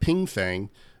transported to Pingfang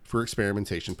for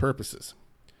experimentation purposes.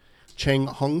 Cheng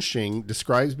Hongxing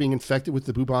describes being infected with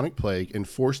the bubonic plague and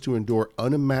forced to endure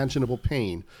unimaginable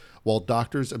pain while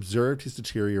doctors observed his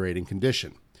deteriorating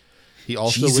condition. He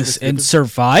also Jesus, and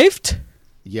survived?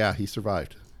 Yeah, he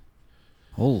survived.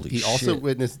 Holy shit.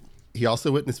 He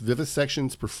also witnessed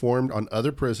vivisections performed on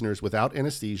other prisoners without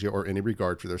anesthesia or any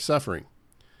regard for their suffering.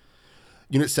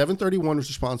 Unit 731 was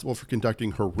responsible for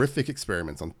conducting horrific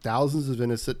experiments on thousands of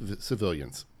innocent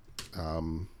civilians.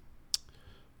 Hold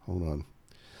on.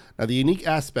 Now, the unique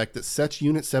aspect that sets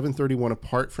Unit 731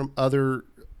 apart from other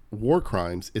war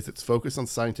crimes is its focus on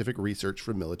scientific research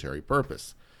for military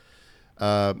purpose.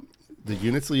 The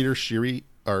unit's leader, Shiro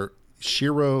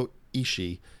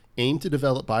Ishii, aimed to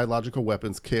develop biological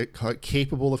weapons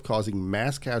capable of causing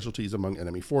mass casualties among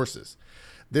enemy forces.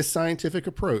 This scientific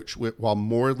approach, while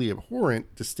morally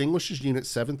abhorrent, distinguishes Unit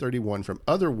 731 from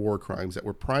other war crimes that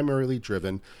were primarily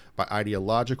driven by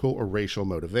ideological or racial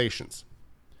motivations.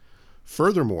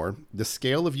 Furthermore, the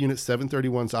scale of Unit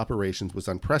 731's operations was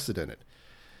unprecedented.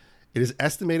 It is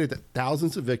estimated that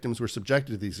thousands of victims were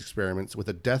subjected to these experiments, with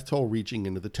a death toll reaching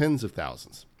into the tens of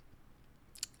thousands.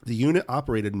 The unit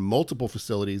operated multiple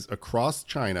facilities across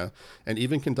China and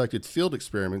even conducted field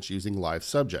experiments using live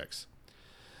subjects.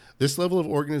 This level of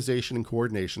organization and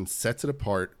coordination sets it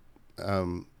apart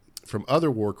from other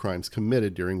war crimes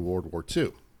committed during World War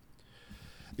II.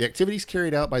 The activities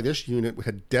carried out by this unit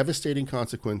had devastating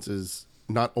consequences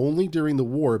not only during the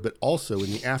war but also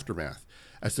in the aftermath,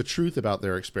 as the truth about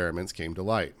their experiments came to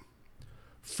light.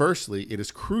 Firstly, it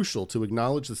is crucial to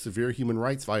acknowledge the severe human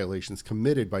rights violations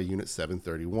committed by Unit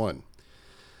 731.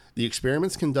 The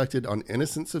experiments conducted on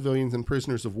innocent civilians and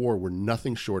prisoners of war were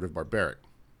nothing short of barbaric.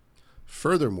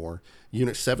 Furthermore,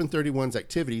 Unit 731's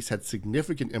activities had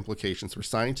significant implications for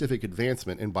scientific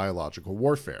advancement in biological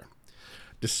warfare.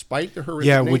 Despite the horrific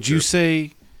nature...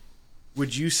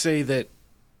 Would you say that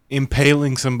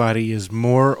impaling somebody is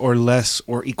more or less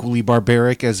or equally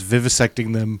barbaric as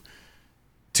vivisecting them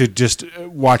to just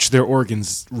watch their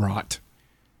organs rot?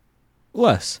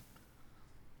 Less.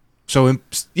 So,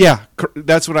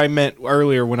 that's what I meant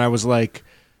earlier when I was like,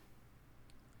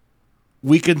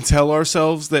 we can tell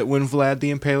ourselves that when Vlad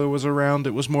the Impaler was around,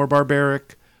 it was more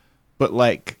barbaric. But,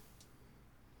 like,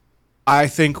 I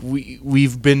think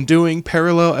we've been doing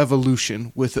parallel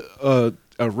evolution with a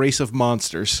race of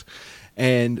monsters.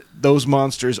 And those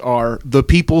monsters are the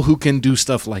people who can do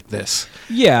stuff like this.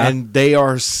 Yeah. And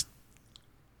they're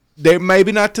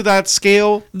maybe not to that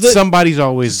scale. Somebody's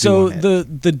always doing it. So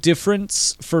the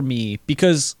difference for me,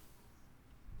 because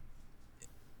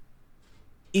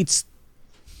it's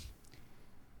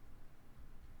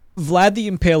Vlad the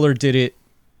Impaler did it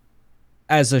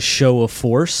as a show of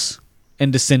force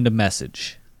and to send a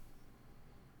message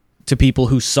to people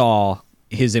who saw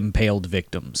his impaled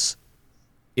victims.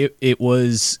 It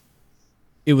was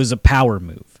a power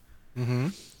move. Mm-hmm.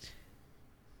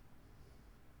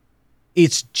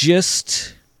 It's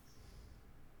just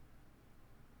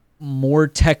more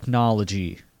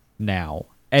technology now.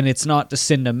 And it's not to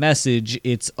send a message,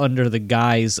 it's under the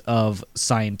guise of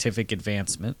scientific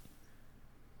advancement.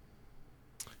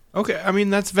 Okay, I mean,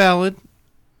 that's valid.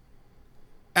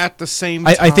 At the same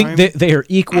time... I think they are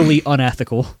equally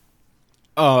unethical.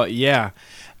 Yeah.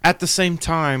 At the same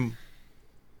time,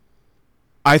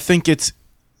 I think it's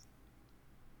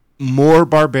more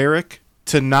barbaric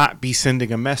to not be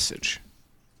sending a message.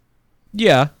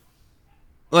 Yeah.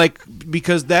 Like,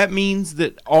 because that means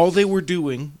that all they were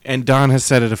doing, and Don has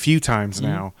said it a few times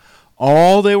now,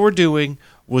 all they were doing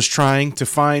was trying to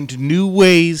find new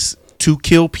ways to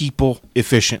kill people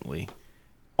efficiently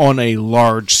on a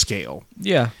large scale.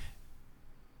 Yeah.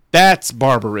 That's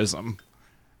barbarism.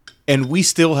 And we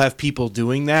still have people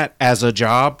doing that as a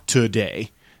job today.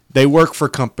 They work for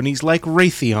companies like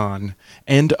Raytheon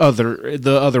and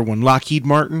the other one, Lockheed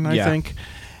Martin, I think.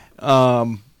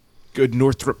 Good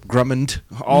Northrop Grumman,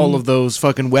 all of those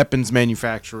fucking weapons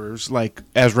manufacturers, like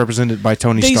as represented by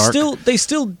Tony Stark. They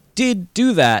still did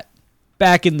do that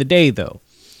back in the day, though.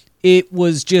 It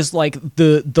was just like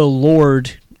the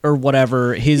Lord or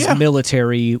whatever, his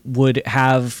military would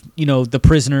have, the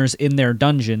prisoners in their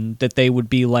dungeon that they would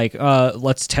be like,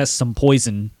 let's test some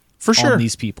poison on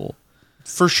these people.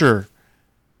 For sure.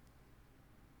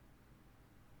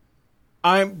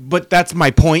 But that's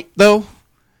my point, though,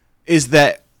 is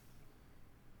that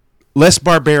less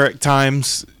barbaric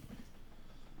times,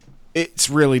 it's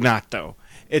really not, though.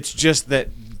 It's just that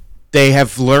they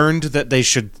have learned that they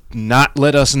should not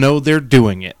let us know they're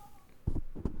doing it.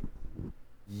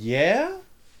 Yeah?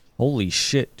 Holy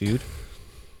shit, dude.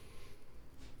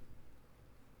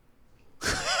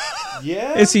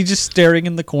 Yeah? Is he just staring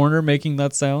in the corner making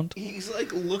that sound? He's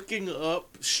like looking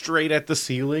up straight at the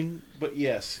ceiling, but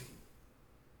yes.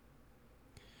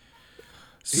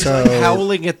 He's like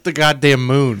howling at the goddamn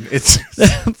moon. It's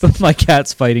my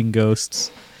cat's fighting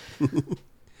ghosts.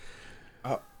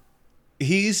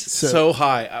 He's so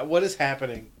high. What is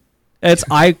happening?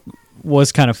 I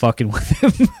was kind of fucking with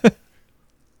him.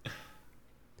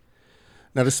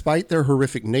 Now, despite their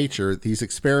horrific nature, these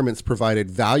experiments provided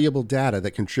valuable data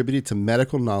that contributed to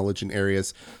medical knowledge in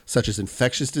areas such as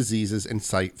infectious diseases and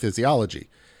site physiology.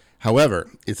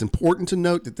 However, it's important to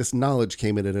note that this knowledge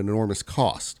came at an enormous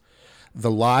cost.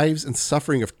 The lives and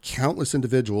suffering of countless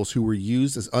individuals who were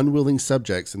used as unwilling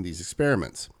subjects in these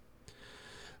experiments.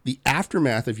 The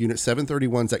aftermath of Unit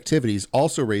 731's activities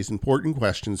also raised important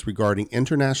questions regarding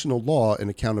international law and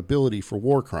accountability for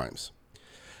war crimes.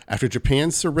 After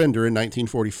Japan's surrender in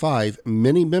 1945,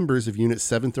 many members of Unit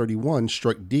 731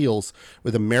 struck deals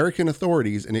with American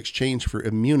authorities in exchange for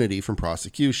immunity from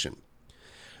prosecution.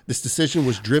 This decision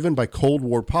was driven by Cold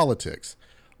War politics.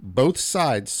 Both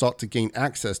sides sought to gain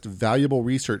access to valuable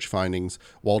research findings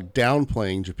while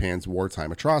downplaying Japan's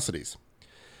wartime atrocities.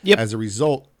 Yep. As a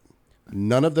result,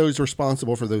 none of those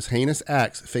responsible for those heinous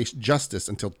acts faced justice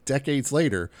until decades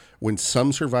later, when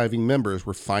some surviving members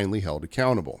were finally held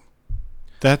accountable.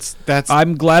 That's.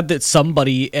 I'm glad that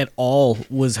somebody at all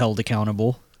was held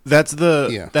accountable. That's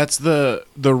the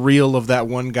reel of that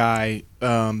one guy.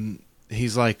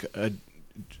 He's like I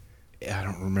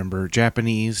don't remember,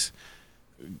 Japanese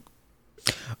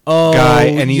guy,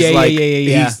 and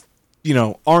he's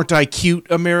aren't I cute,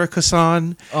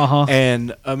 America-san? Uh-huh.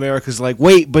 And America's like,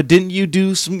 wait, but didn't you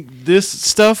do this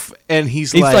stuff? And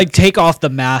he's like, take off the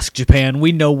mask, Japan.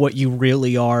 We know what you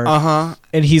really are. uh-huh.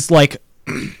 And he's like,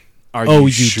 Are oh, you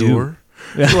you sure?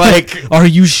 do. Like, are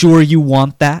you sure you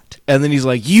want that? and then he's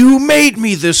like, you made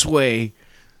me this way,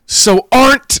 so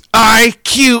aren't I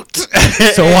cute?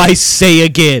 So I say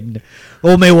again,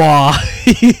 omewa.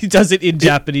 He does it in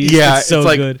Japanese. Yeah, it's so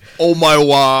like, good. Oh my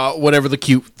wa, whatever the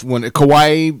cute one,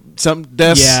 kawaii some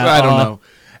des. Yeah, I don't know.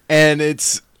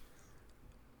 And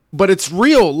but it's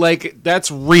real. Like, that's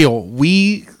real.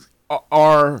 We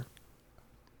are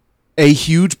a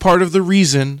huge part of the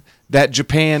reason that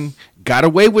Japan got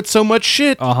away with so much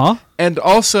shit. Uh-huh. And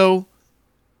also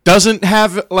doesn't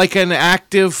have like an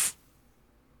active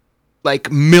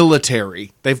like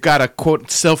military. They've got a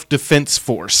quote self-defense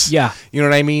force. Yeah. You know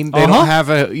what I mean? They don't have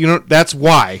that's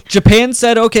why. Japan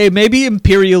said, okay, maybe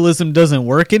imperialism doesn't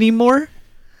work anymore.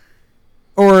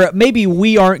 Or maybe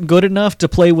we aren't good enough to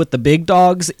play with the big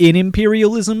dogs in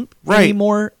imperialism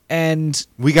anymore. And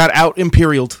we got out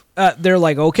imperialed. They're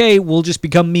like, okay, we'll just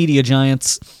become media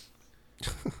giants.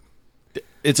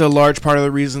 It's a large part of the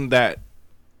reason that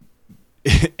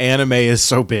anime is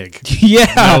so big.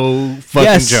 Yeah. No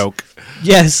fucking joke.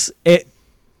 Yes.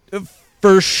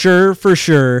 For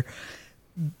sure.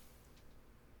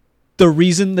 The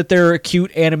reason that there are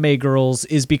cute anime girls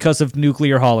is because of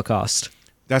nuclear holocaust.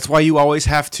 That's why you always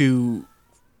have to...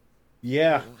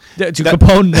 Yeah.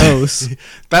 Capone knows.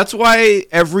 That's why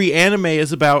every anime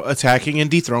is about attacking and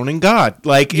dethroning God.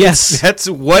 Like, yes. That's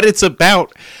what it's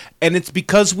about. And it's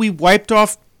because we wiped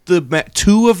off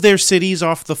two of their cities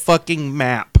off the fucking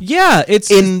map. Yeah,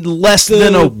 it's... in less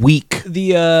than a week.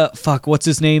 What's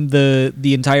his name?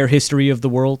 The entire history of the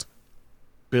world?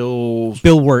 Bill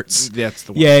Wirtz. That's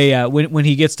the one. Yeah. When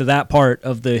he gets to that part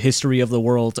of the history of the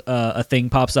world, a thing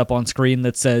pops up on screen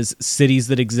that says cities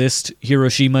that exist,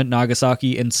 Hiroshima,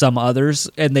 Nagasaki, and some others,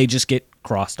 and they just get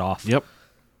crossed off. Yep.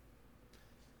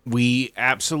 We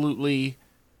absolutely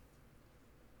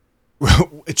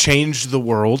changed the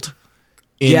world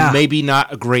in maybe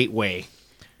not a great way.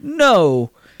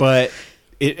 No. But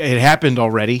it happened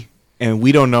already, and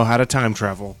we don't know how to time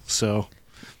travel, so...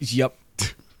 Yep.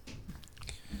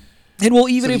 And well,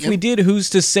 even if we did, who's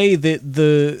to say that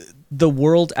the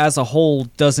world as a whole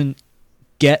doesn't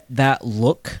get that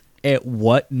look at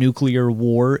what nuclear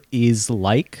war is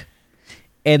like?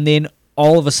 And then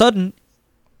all of a sudden,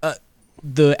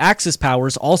 the Axis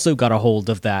powers also got a hold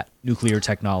of that nuclear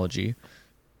technology.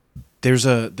 There's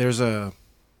an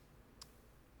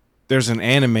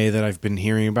anime that I've been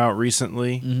hearing about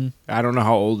recently. Mm-hmm. I don't know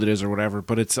how old it is or whatever,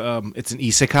 but it's an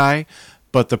isekai.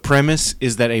 But the premise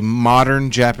is that a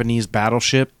modern Japanese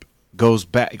battleship goes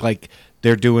back, like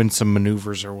they're doing some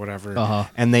maneuvers or whatever,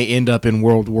 and they end up in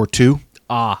World War II.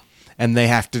 And they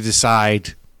have to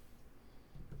decide,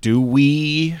 do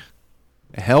we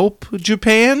help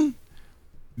Japan?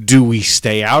 Do we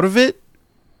stay out of it?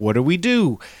 What do we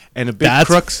do? And a big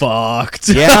crux... fucked.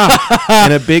 Yeah.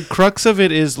 And a big crux of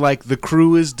it is like the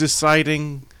crew is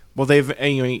deciding... Well,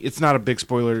 it's not a big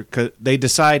spoiler because they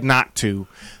decide not to.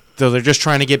 So they're just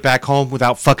trying to get back home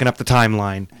without fucking up the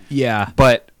timeline. Yeah.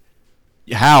 But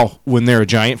how when they're a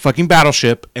giant fucking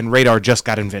battleship and radar just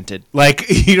got invented? Like,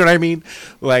 you know what I mean?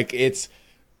 Like, it's...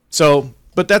 So,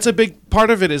 but that's a big part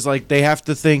of it is like they have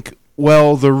to think,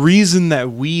 well, the reason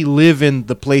that we live in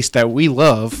the place that we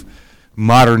love,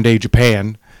 modern day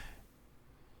Japan,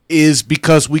 is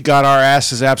because we got our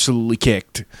asses absolutely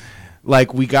kicked.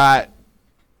 Like, we got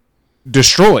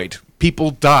destroyed.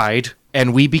 People died.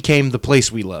 And we became the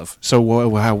place we love. So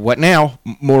what now,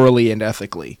 morally and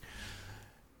ethically?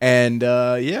 And,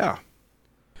 yeah.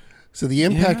 So the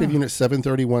impact of Unit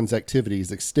 731's activities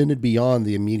extended beyond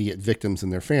the immediate victims and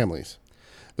their families.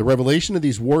 The revelation of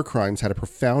these war crimes had a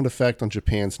profound effect on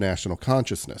Japan's national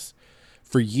consciousness.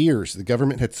 For years, the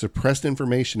government had suppressed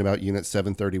information about Unit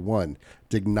 731,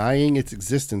 denying its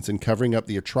existence and covering up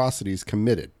the atrocities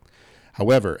committed.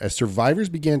 However, as survivors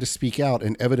began to speak out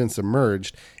and evidence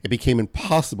emerged, it became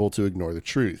impossible to ignore the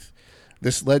truth.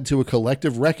 This led to a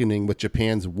collective reckoning with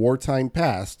Japan's wartime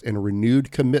past and a renewed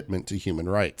commitment to human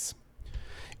rights.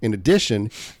 In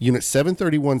addition, Unit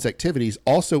 731's activities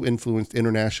also influenced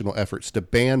international efforts to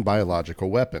ban biological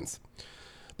weapons.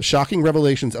 The shocking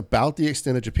revelations about the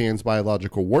extent of Japan's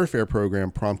biological warfare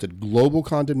program prompted global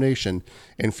condemnation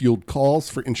and fueled calls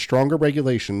for stronger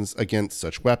regulations against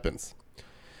such weapons.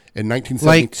 In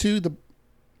 1972,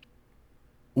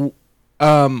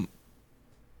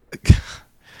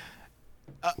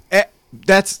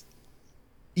 that's...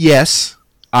 Yes,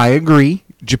 I agree.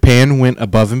 Japan went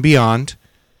above and beyond.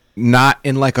 Not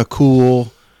in like a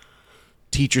cool,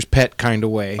 teacher's pet kind of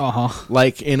way. Uh-huh.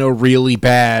 Like in a really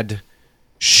bad,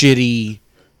 shitty,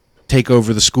 take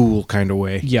over the school kind of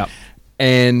way. Yep.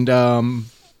 And,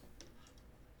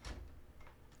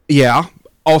 yeah.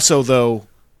 Also, though,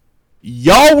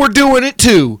 y'all were doing it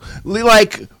too.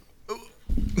 Like,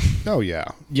 Oh, yeah.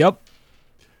 Yep.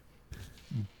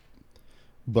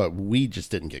 But we just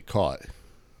didn't get caught.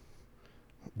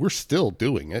 We're still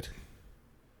doing it.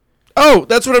 oh,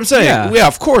 that's what I'm saying. Yeah. Yeah,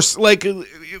 of course. Like,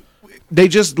 they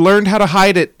just learned how to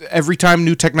hide it every time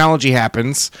new technology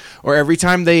happens, or every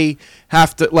time they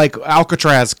have to, like,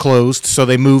 Alcatraz closed, so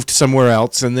they moved somewhere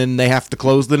else, and then they have to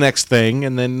close the next thing,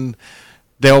 and then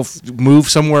they'll move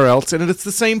somewhere else, and it's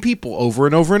the same people over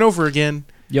and over and over again.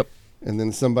 Yep. And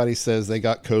then somebody says they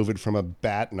got COVID from a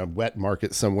bat in a wet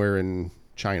market somewhere in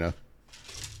China.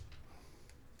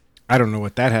 I don't know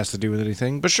what that has to do with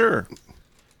anything, but sure.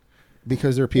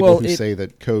 Because there are people who it- say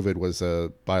that COVID was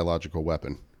a biological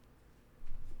weapon.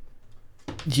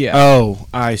 Yeah. Oh,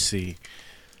 I see.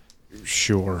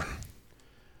 Sure.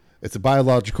 It's a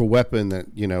biological weapon that,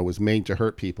 was made to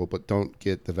hurt people, but don't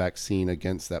get the vaccine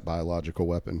against that biological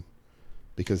weapon.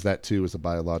 Because that, too, is a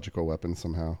biological weapon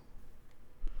somehow.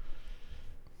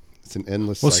 It's an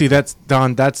endless Well, see, cycle. that's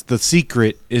Don. That's the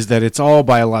secret, is that it's all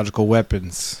biological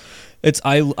weapons. It's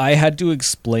I had to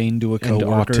explain to a And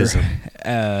coworker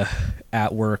autism.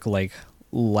 At work like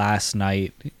last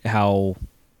night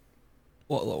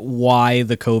why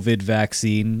the COVID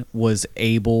vaccine was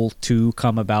able to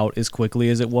come about as quickly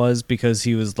as it was, because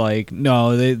he was like,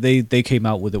 no, they came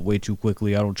out with it way too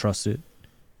quickly. I don't trust it.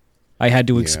 I had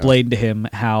to explain to him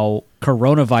how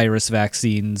coronavirus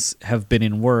vaccines have been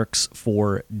in works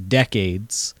for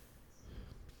decades.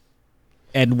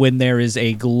 And when there is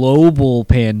a global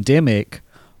pandemic,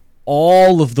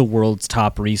 all of the world's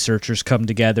top researchers come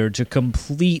together to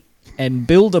complete and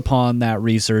build upon that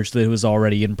research that was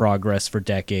already in progress for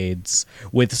decades,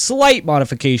 with slight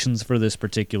modifications for this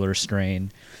particular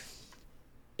strain.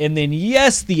 And then,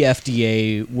 yes, the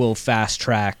FDA will fast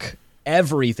track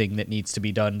everything that needs to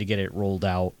be done to get it rolled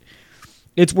out.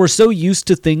 We're so used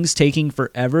to things taking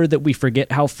forever that we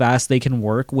forget how fast they can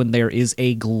work when there is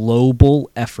a global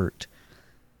effort.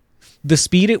 The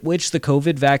speed at which the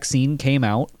COVID vaccine came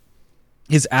out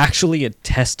is actually a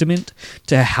testament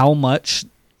to how much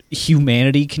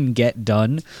humanity can get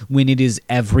done when it is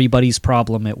everybody's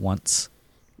problem at once.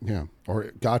 Yeah.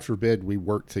 Or, God forbid, we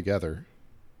work together.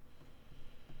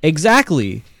 Exactly.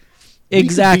 We could be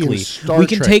Exactly. in Star We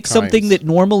can Trek take something times. that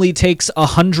normally takes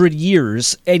 100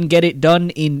 years and get it done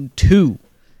in 2.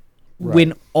 Right.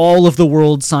 When all of the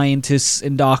world's scientists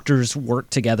and doctors work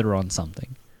together on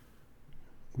something.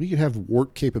 We could have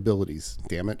warp capabilities,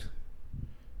 damn it.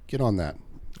 Get on that.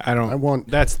 I want.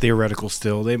 That's theoretical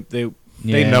still. They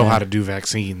know how to do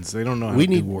vaccines. They don't know how to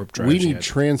do warp drives We need yet.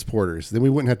 transporters. Then we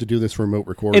wouldn't have to do this remote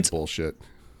recorded bullshit.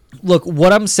 Look,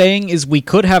 what I'm saying is we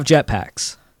could have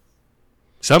jetpacks.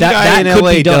 Some that guy in could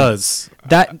LA be done. does.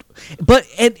 But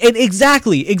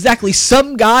exactly.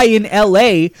 Some guy in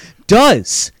LA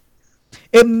does.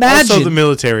 Imagine. Also, the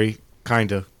military,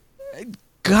 kind of.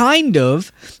 Kind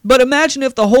of, but imagine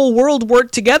if the whole world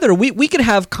worked together. We could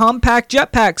have compact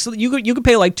jetpacks. So you could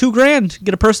pay like $2,000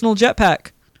 get a personal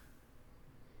jetpack.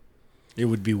 It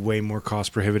would be way more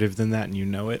cost prohibitive than that, and you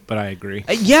know it. But I agree.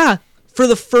 Yeah, for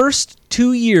the first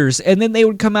 2 years, and then they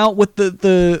would come out with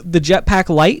the jetpack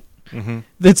light. Mm-hmm.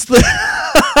 That's the.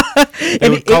 They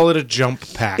would call it a jump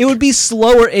pack. It would be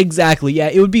slower, exactly. Yeah,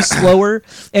 it would be slower,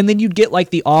 and then you'd get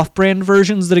like the off-brand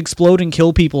versions that explode and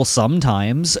kill people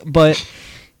sometimes, but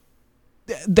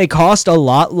they cost a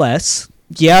lot less.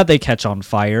 Yeah, they catch on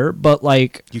fire, but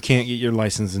like you can't get your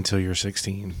license until you're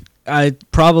 16. I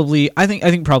think probably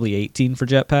 18 for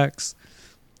jetpacks.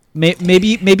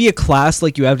 Maybe a class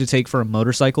like you have to take for a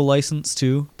motorcycle license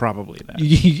too. Probably that.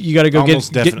 You got to go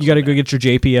Almost you got to go get your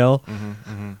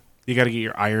JPL. You got to get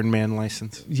your Iron Man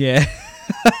license. Yeah.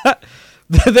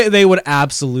 They would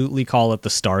absolutely call it the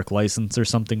Stark license or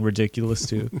something ridiculous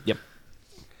too. Yep.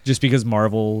 Just because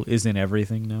Marvel is in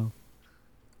everything now.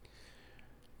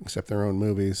 Except their own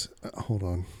movies. Hold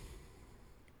on.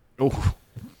 Oh,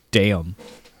 Damn.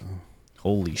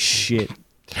 Holy shit.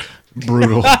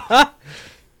 brutal.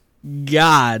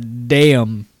 God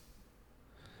damn.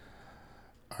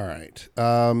 All right.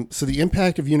 So the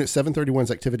impact of Unit 731's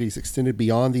activities extended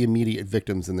beyond the immediate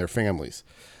victims and their families.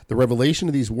 The revelation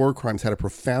of these war crimes had a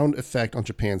profound effect on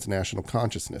Japan's national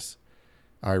consciousness.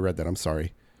 I read that. I'm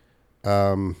sorry.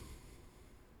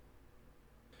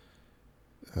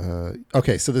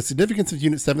 Okay, so the significance of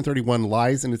Unit 731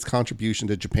 lies in its contribution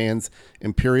to Japan's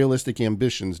imperialistic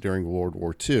ambitions during World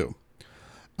War II.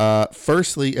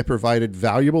 Firstly, it provided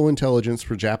valuable intelligence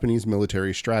for Japanese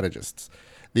military strategists.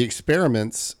 The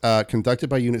experiments conducted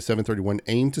by Unit 731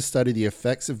 aimed to study the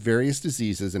effects of various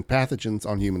diseases and pathogens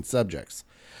on human subjects.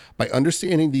 By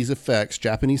understanding these effects,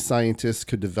 Japanese scientists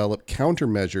could develop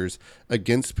countermeasures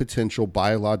against potential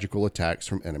biological attacks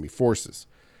from enemy forces.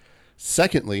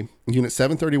 Secondly, Unit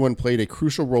 731 played a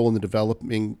crucial role in the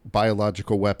developing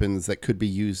biological weapons that could be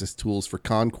used as tools for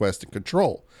conquest and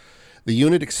control. The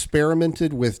unit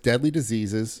experimented with deadly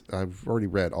diseases. I've already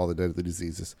read all the deadly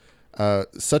diseases.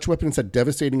 Such weapons had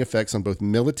devastating effects on both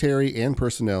military and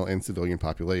personnel and civilian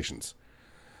populations.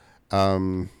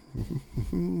 I'm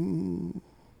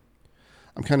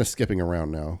kind of skipping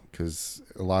around now because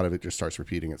a lot of it just starts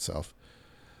repeating itself.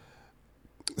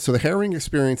 So the harrowing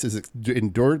experiences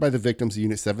endured by the victims of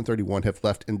Unit 731 have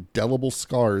left indelible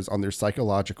scars on their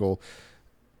psychological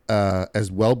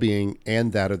as well-being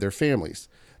and that of their families.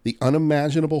 The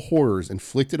unimaginable horrors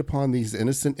inflicted upon these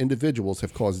innocent individuals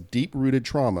have caused deep-rooted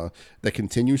trauma that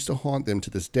continues to haunt them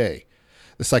to this day.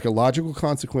 The psychological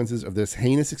consequences of this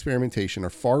heinous experimentation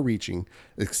are far-reaching,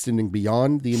 extending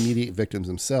beyond the immediate victims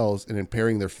themselves and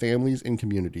impairing their families and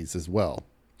communities as well.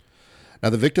 Now,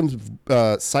 the victims'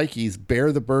 psyches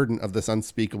bear the burden of this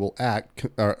unspeakable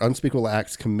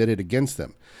acts committed against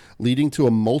them, leading to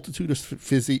a multitude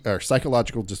of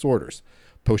psychological disorders.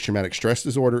 Post-traumatic stress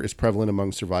disorder is prevalent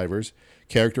among survivors,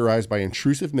 characterized by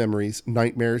intrusive memories,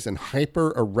 nightmares, and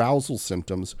hyper-arousal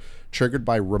symptoms triggered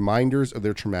by reminders of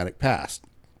their traumatic past.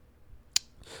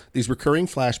 These recurring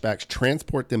flashbacks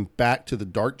transport them back to the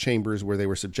dark chambers where they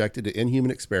were subjected to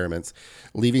inhuman experiments,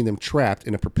 leaving them trapped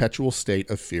in a perpetual state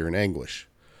of fear and anguish.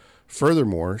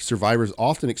 Furthermore, survivors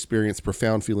often experience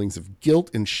profound feelings of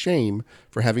guilt and shame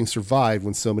for having survived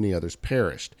when so many others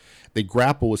perished. They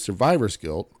grapple with survivor's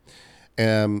guilt,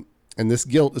 and this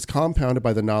guilt is compounded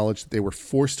by the knowledge that they were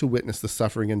forced to witness the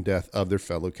suffering and death of their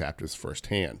fellow captives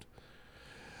firsthand.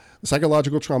 The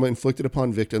psychological trauma inflicted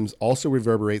upon victims also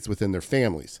reverberates within their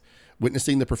families.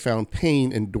 Witnessing the profound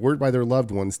pain endured by their loved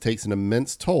ones takes an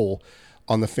immense toll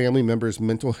on the family members'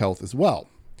 mental health as well,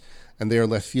 and they are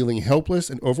left feeling helpless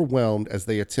and overwhelmed as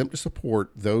they attempt to support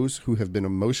those who have been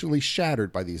emotionally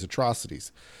shattered by these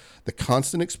atrocities. The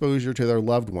constant exposure to their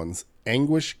loved ones'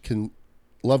 anguish can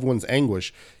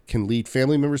lead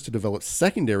family members to develop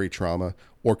secondary trauma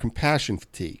or compassion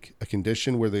fatigue, a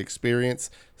condition where they experience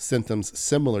symptoms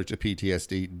similar to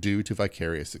PTSD due to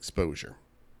vicarious exposure.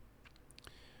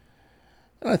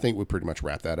 And I think we pretty much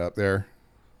wrap that up there.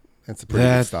 That's a pretty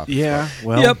good stop. Yeah,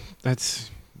 well, that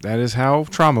is how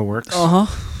trauma works. We're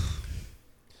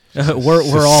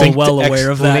all well aware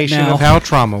of that now. Of how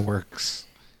trauma works.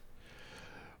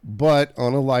 But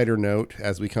on a lighter note,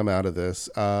 as we come out of this,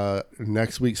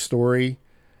 next week's story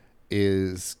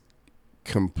is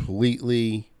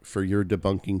completely for your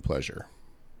debunking pleasure.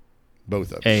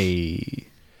 Both of us. Hey,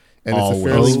 and it's a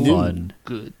fairly new, fun.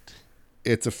 Good.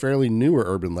 It's a fairly newer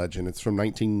urban legend. It's from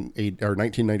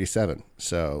 1997.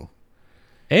 So,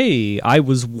 hey, I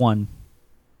was 1.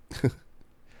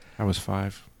 I was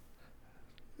 5.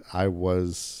 I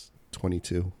was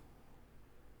 22.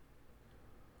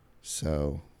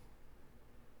 So,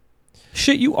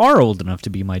 shit, you are old enough to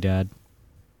be my dad.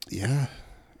 Yeah.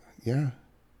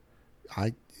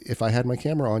 If I had my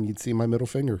camera on, you'd see my middle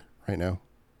finger right now.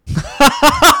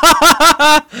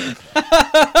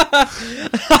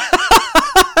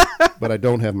 But I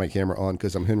don't have my camera on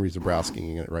because I'm Henry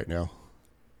Zabrowskiing it right now.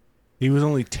 He was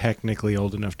only technically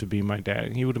old enough to be my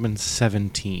dad. He would have been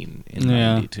 17 in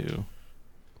 92.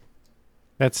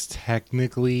 That's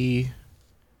technically...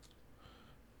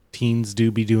 Teens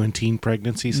do be doing teen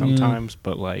pregnancy sometimes,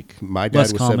 but like my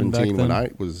dad was 17 when I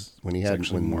was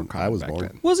born.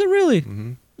 Then. Was it really?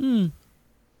 Mm-hmm.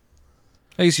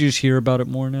 I guess you just hear about it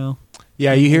more now.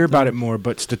 Yeah, you hear about it more,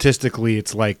 but statistically,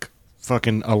 it's like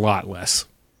fucking a lot less.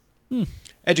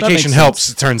 Education helps,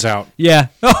 it turns out. Yeah.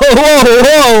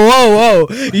 Oh,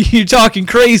 whoa. You're talking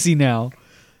crazy now.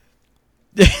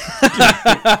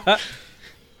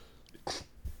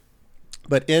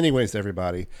 But anyways,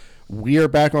 everybody, we are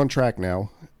back on track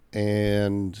now,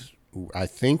 and I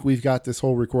think we've got this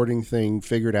whole recording thing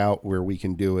figured out where we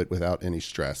can do it without any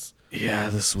stress. Yeah,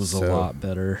 this was a lot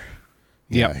better.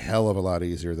 Yeah, a hell of a lot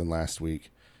easier than last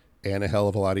week, and a hell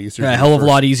of a lot easier. A hell of a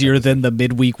lot easier than the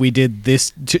midweek we did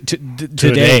this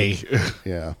today.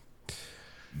 Yeah,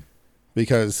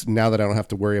 because now that I don't have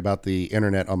to worry about the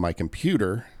internet on my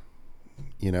computer,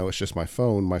 it's just my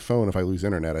phone. My phone, if I lose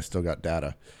internet, I still got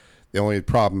data. The only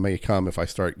problem may come if I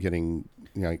start getting,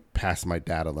 past my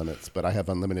data limits, but I have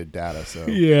unlimited data, so.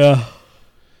 Yeah.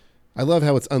 I love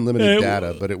how it's unlimited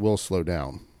data, but it will slow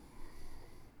down.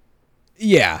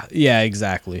 Yeah,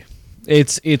 exactly.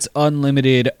 It's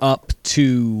unlimited up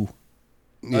to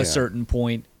a certain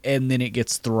point, and then it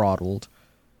gets throttled.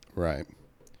 Right.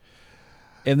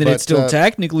 And then it's still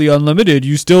technically unlimited.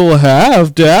 You still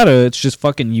have data. It's just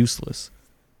fucking useless.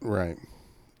 Right.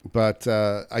 But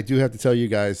I do have to tell you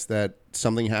guys that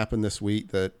something happened this week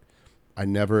that I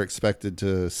never expected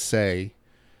to say.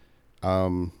 I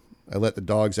let the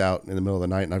dogs out in the middle of the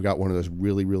night, and I've got one of those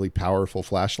really, really powerful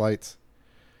flashlights.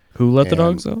 Who let the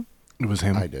dogs out? It was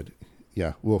him. I did.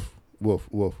 Yeah. Woof, woof,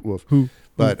 woof, woof. Who?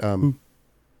 But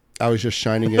I was just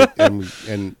shining it,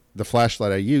 and the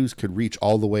flashlight I used could reach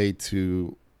all the way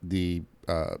to the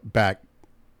back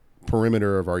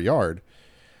perimeter of our yard.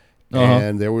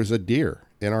 And there was a deer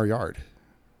in our yard.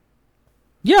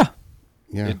 Yeah.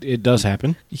 Yeah. It does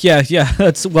happen. Yeah.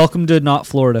 That's welcome to not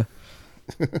Florida.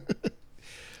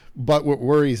 But what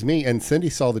worries me, and Cindy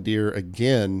saw the deer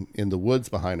again in the woods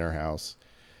behind our house.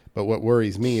 But what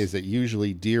worries me is that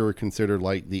usually deer are considered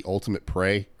like the ultimate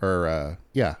prey, or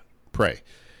prey.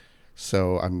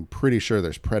 So I'm pretty sure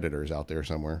there's predators out there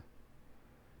somewhere.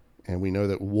 And we know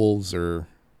that wolves are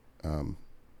in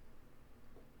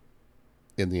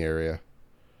the area.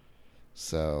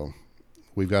 So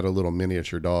we've got a little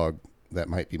miniature dog that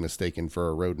might be mistaken for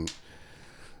a rodent.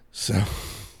 So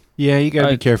yeah, you got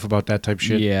to be careful about that type of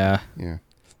shit. Yeah.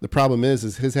 The problem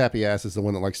is his happy ass is the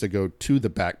one that likes to go to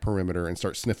the back perimeter and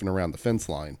start sniffing around the fence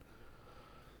line.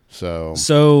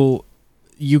 So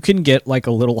you can get like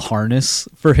a little harness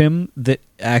for him that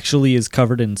actually is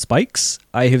covered in spikes.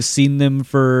 I have seen them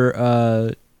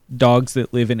for dogs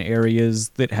that live in areas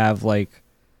that have like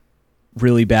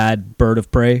really bad bird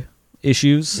of prey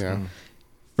issues. Yeah.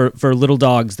 For little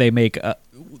dogs, they make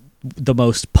the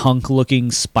most punk-looking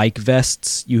spike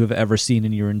vests you have ever seen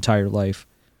in your entire life.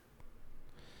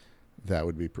 That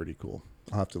would be pretty cool.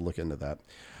 I'll have to look into that.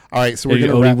 All right, so we're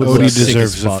going to wrap Odie this up.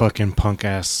 deserves a fucking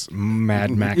punk-ass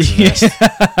Mad Max vest.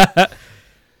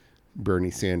 Bernie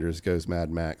Sanders goes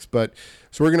Mad Max. But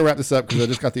so we're going to wrap this up because I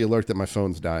just got the alert that my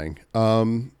phone's dying.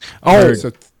 Okay,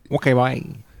 bye.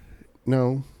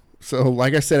 No. So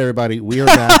like I said, everybody, we are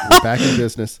back. We're back in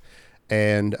business,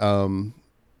 and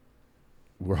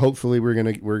we're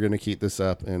gonna keep this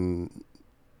up. And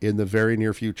in the very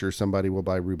near future, somebody will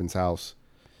buy Ruben's house.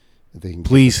 They can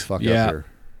please fuck up there.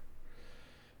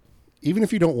 Even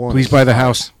if you don't want, please buy the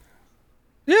house.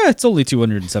 Yeah, it's only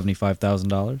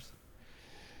 $275,000.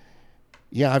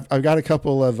 Yeah, I've got a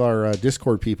couple of our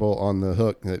Discord people on the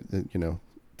hook that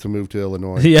to move to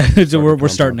Illinois. Yeah, so we're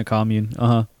starting a commune.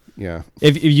 Yeah.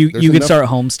 If you can start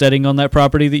homesteading on that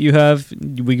property that you have,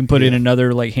 we can put in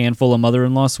another like handful of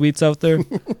mother-in-law suites out there.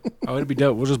 Oh, it'd be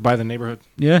dope. We'll just buy the neighborhood.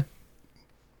 Yeah.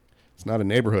 It's not a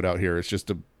neighborhood out here. It's just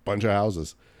a bunch of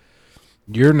houses.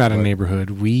 You're not a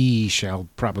neighborhood. We shall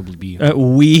probably be.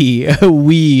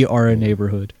 We are a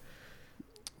neighborhood.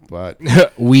 But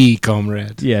we,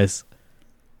 comrades. Yes.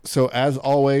 So as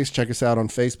always, check us out on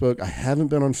Facebook. I haven't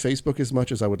been on Facebook as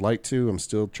much as I would like to. I'm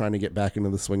still trying to get back into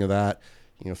the swing of that.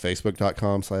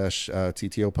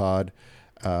 Facebook.com/TTOpod.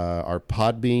 Our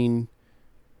Podbean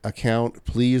account,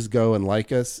 please go and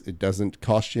like us. It doesn't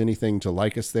cost you anything to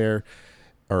like us there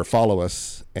or follow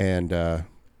us and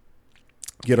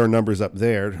get our numbers up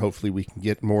there. Hopefully we can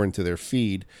get more into their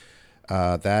feed.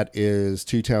 That is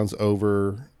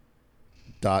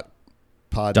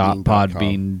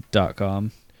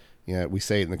twotownover.podbean.com. Yeah, we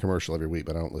say it in the commercial every week,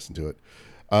 but I don't listen to it.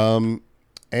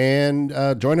 And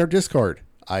join our Discord.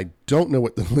 I don't know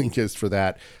what the link is for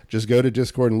that. Just go to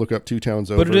Discord and look up Two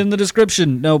Towns Over. Put it in the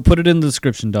description. No, put it in the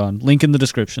description, Don. Link in the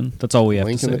description. That's all we have to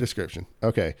say. Link in the description.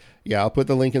 Okay. Yeah, I'll put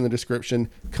the link in the description.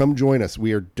 Come join us.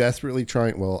 We are desperately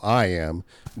trying, I am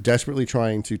desperately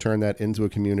trying to turn that into a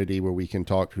community where we can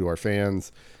talk to our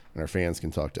fans and our fans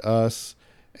can talk to us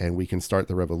and we can start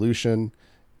the revolution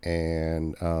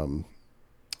and order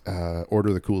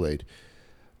the Kool-Aid.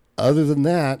 Other than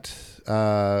that,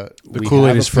 the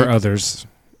Kool-Aid is for others.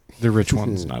 The rich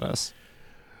ones, not us.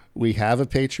 We have a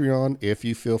Patreon if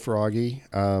you feel froggy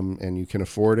and you can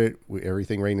afford it.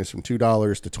 Everything ranges from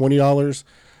 $2 to $20.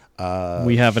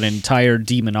 We have an entire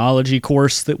demonology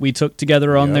course that we took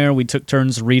together on there. We took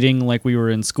turns reading like we were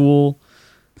in school.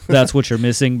 That's what you're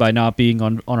missing by not being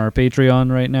on our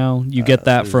Patreon right now. You get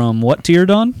that from what tier,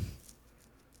 Don?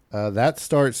 That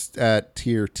starts at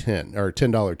tier 10 or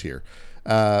 $10 tier.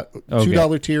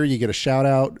 $2 tier, you get a shout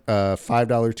out.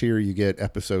 $5 tier, you get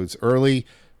episodes early,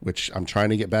 which I'm trying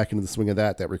to get back into the swing of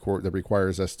that. That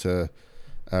requires us to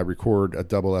record a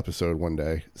double episode one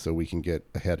day so we can get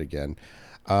ahead again.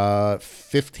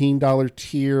 $15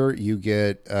 tier, you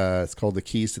get, it's called the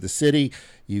Keys to the City.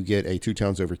 You get a 2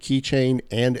 Towns Over keychain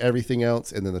and everything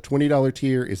else. And then the $20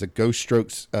 tier is a Ghost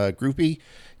Strokes groupie.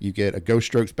 You get a Ghost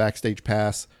Strokes backstage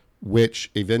pass,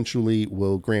 which eventually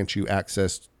will grant you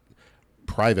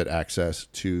private access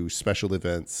to special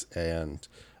events and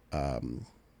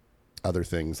other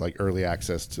things like early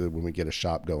access to when we get a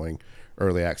shop going,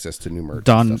 early access to new merch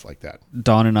and stuff like that.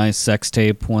 Dawn and I's sex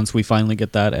tape, once we finally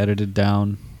get that edited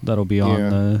down, that'll be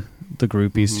on the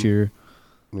groupies tier.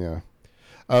 Yeah.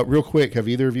 Real quick, have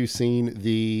either of you seen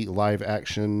the live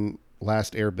action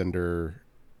Last Airbender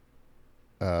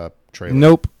trailer?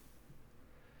 Nope.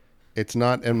 It's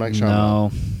not M. Night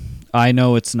Shyamalan. No, I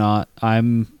know it's not.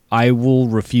 I will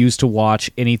refuse to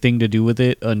watch anything to do with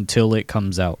it until it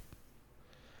comes out.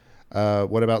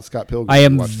 What about Scott Pilgrim? I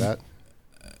am watch that.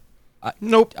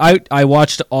 Nope. I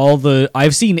watched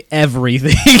I've seen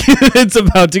everything that's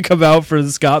about to come out for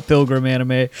the Scott Pilgrim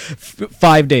anime.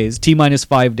 5 days, T-minus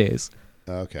 5 days.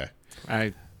 Okay.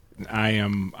 I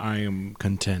am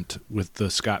content with the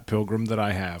Scott Pilgrim that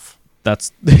I have.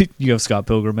 That's you have Scott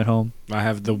Pilgrim at home. I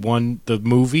have the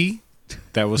movie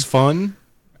that was fun.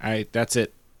 That's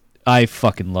it. I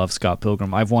fucking love Scott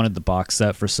Pilgrim. I've wanted the box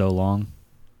set for so long.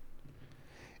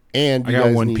 And I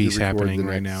got One Piece happening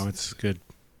right now. It's good.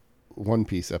 One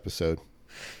Piece episode.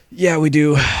 Yeah, we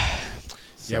do.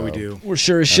 Yeah, we do. We're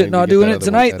sure as shit not doing it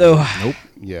tonight, though. Nope.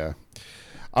 Yeah.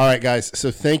 All right, guys. So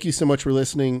thank you so much for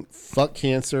listening. Fuck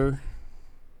cancer.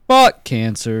 Fuck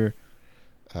cancer.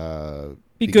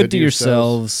 Be good to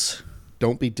yourselves.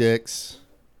 Don't be dicks.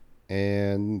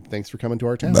 And thanks for coming to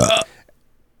our town.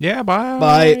 Yeah, bye.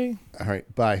 Bye. All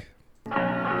right, bye.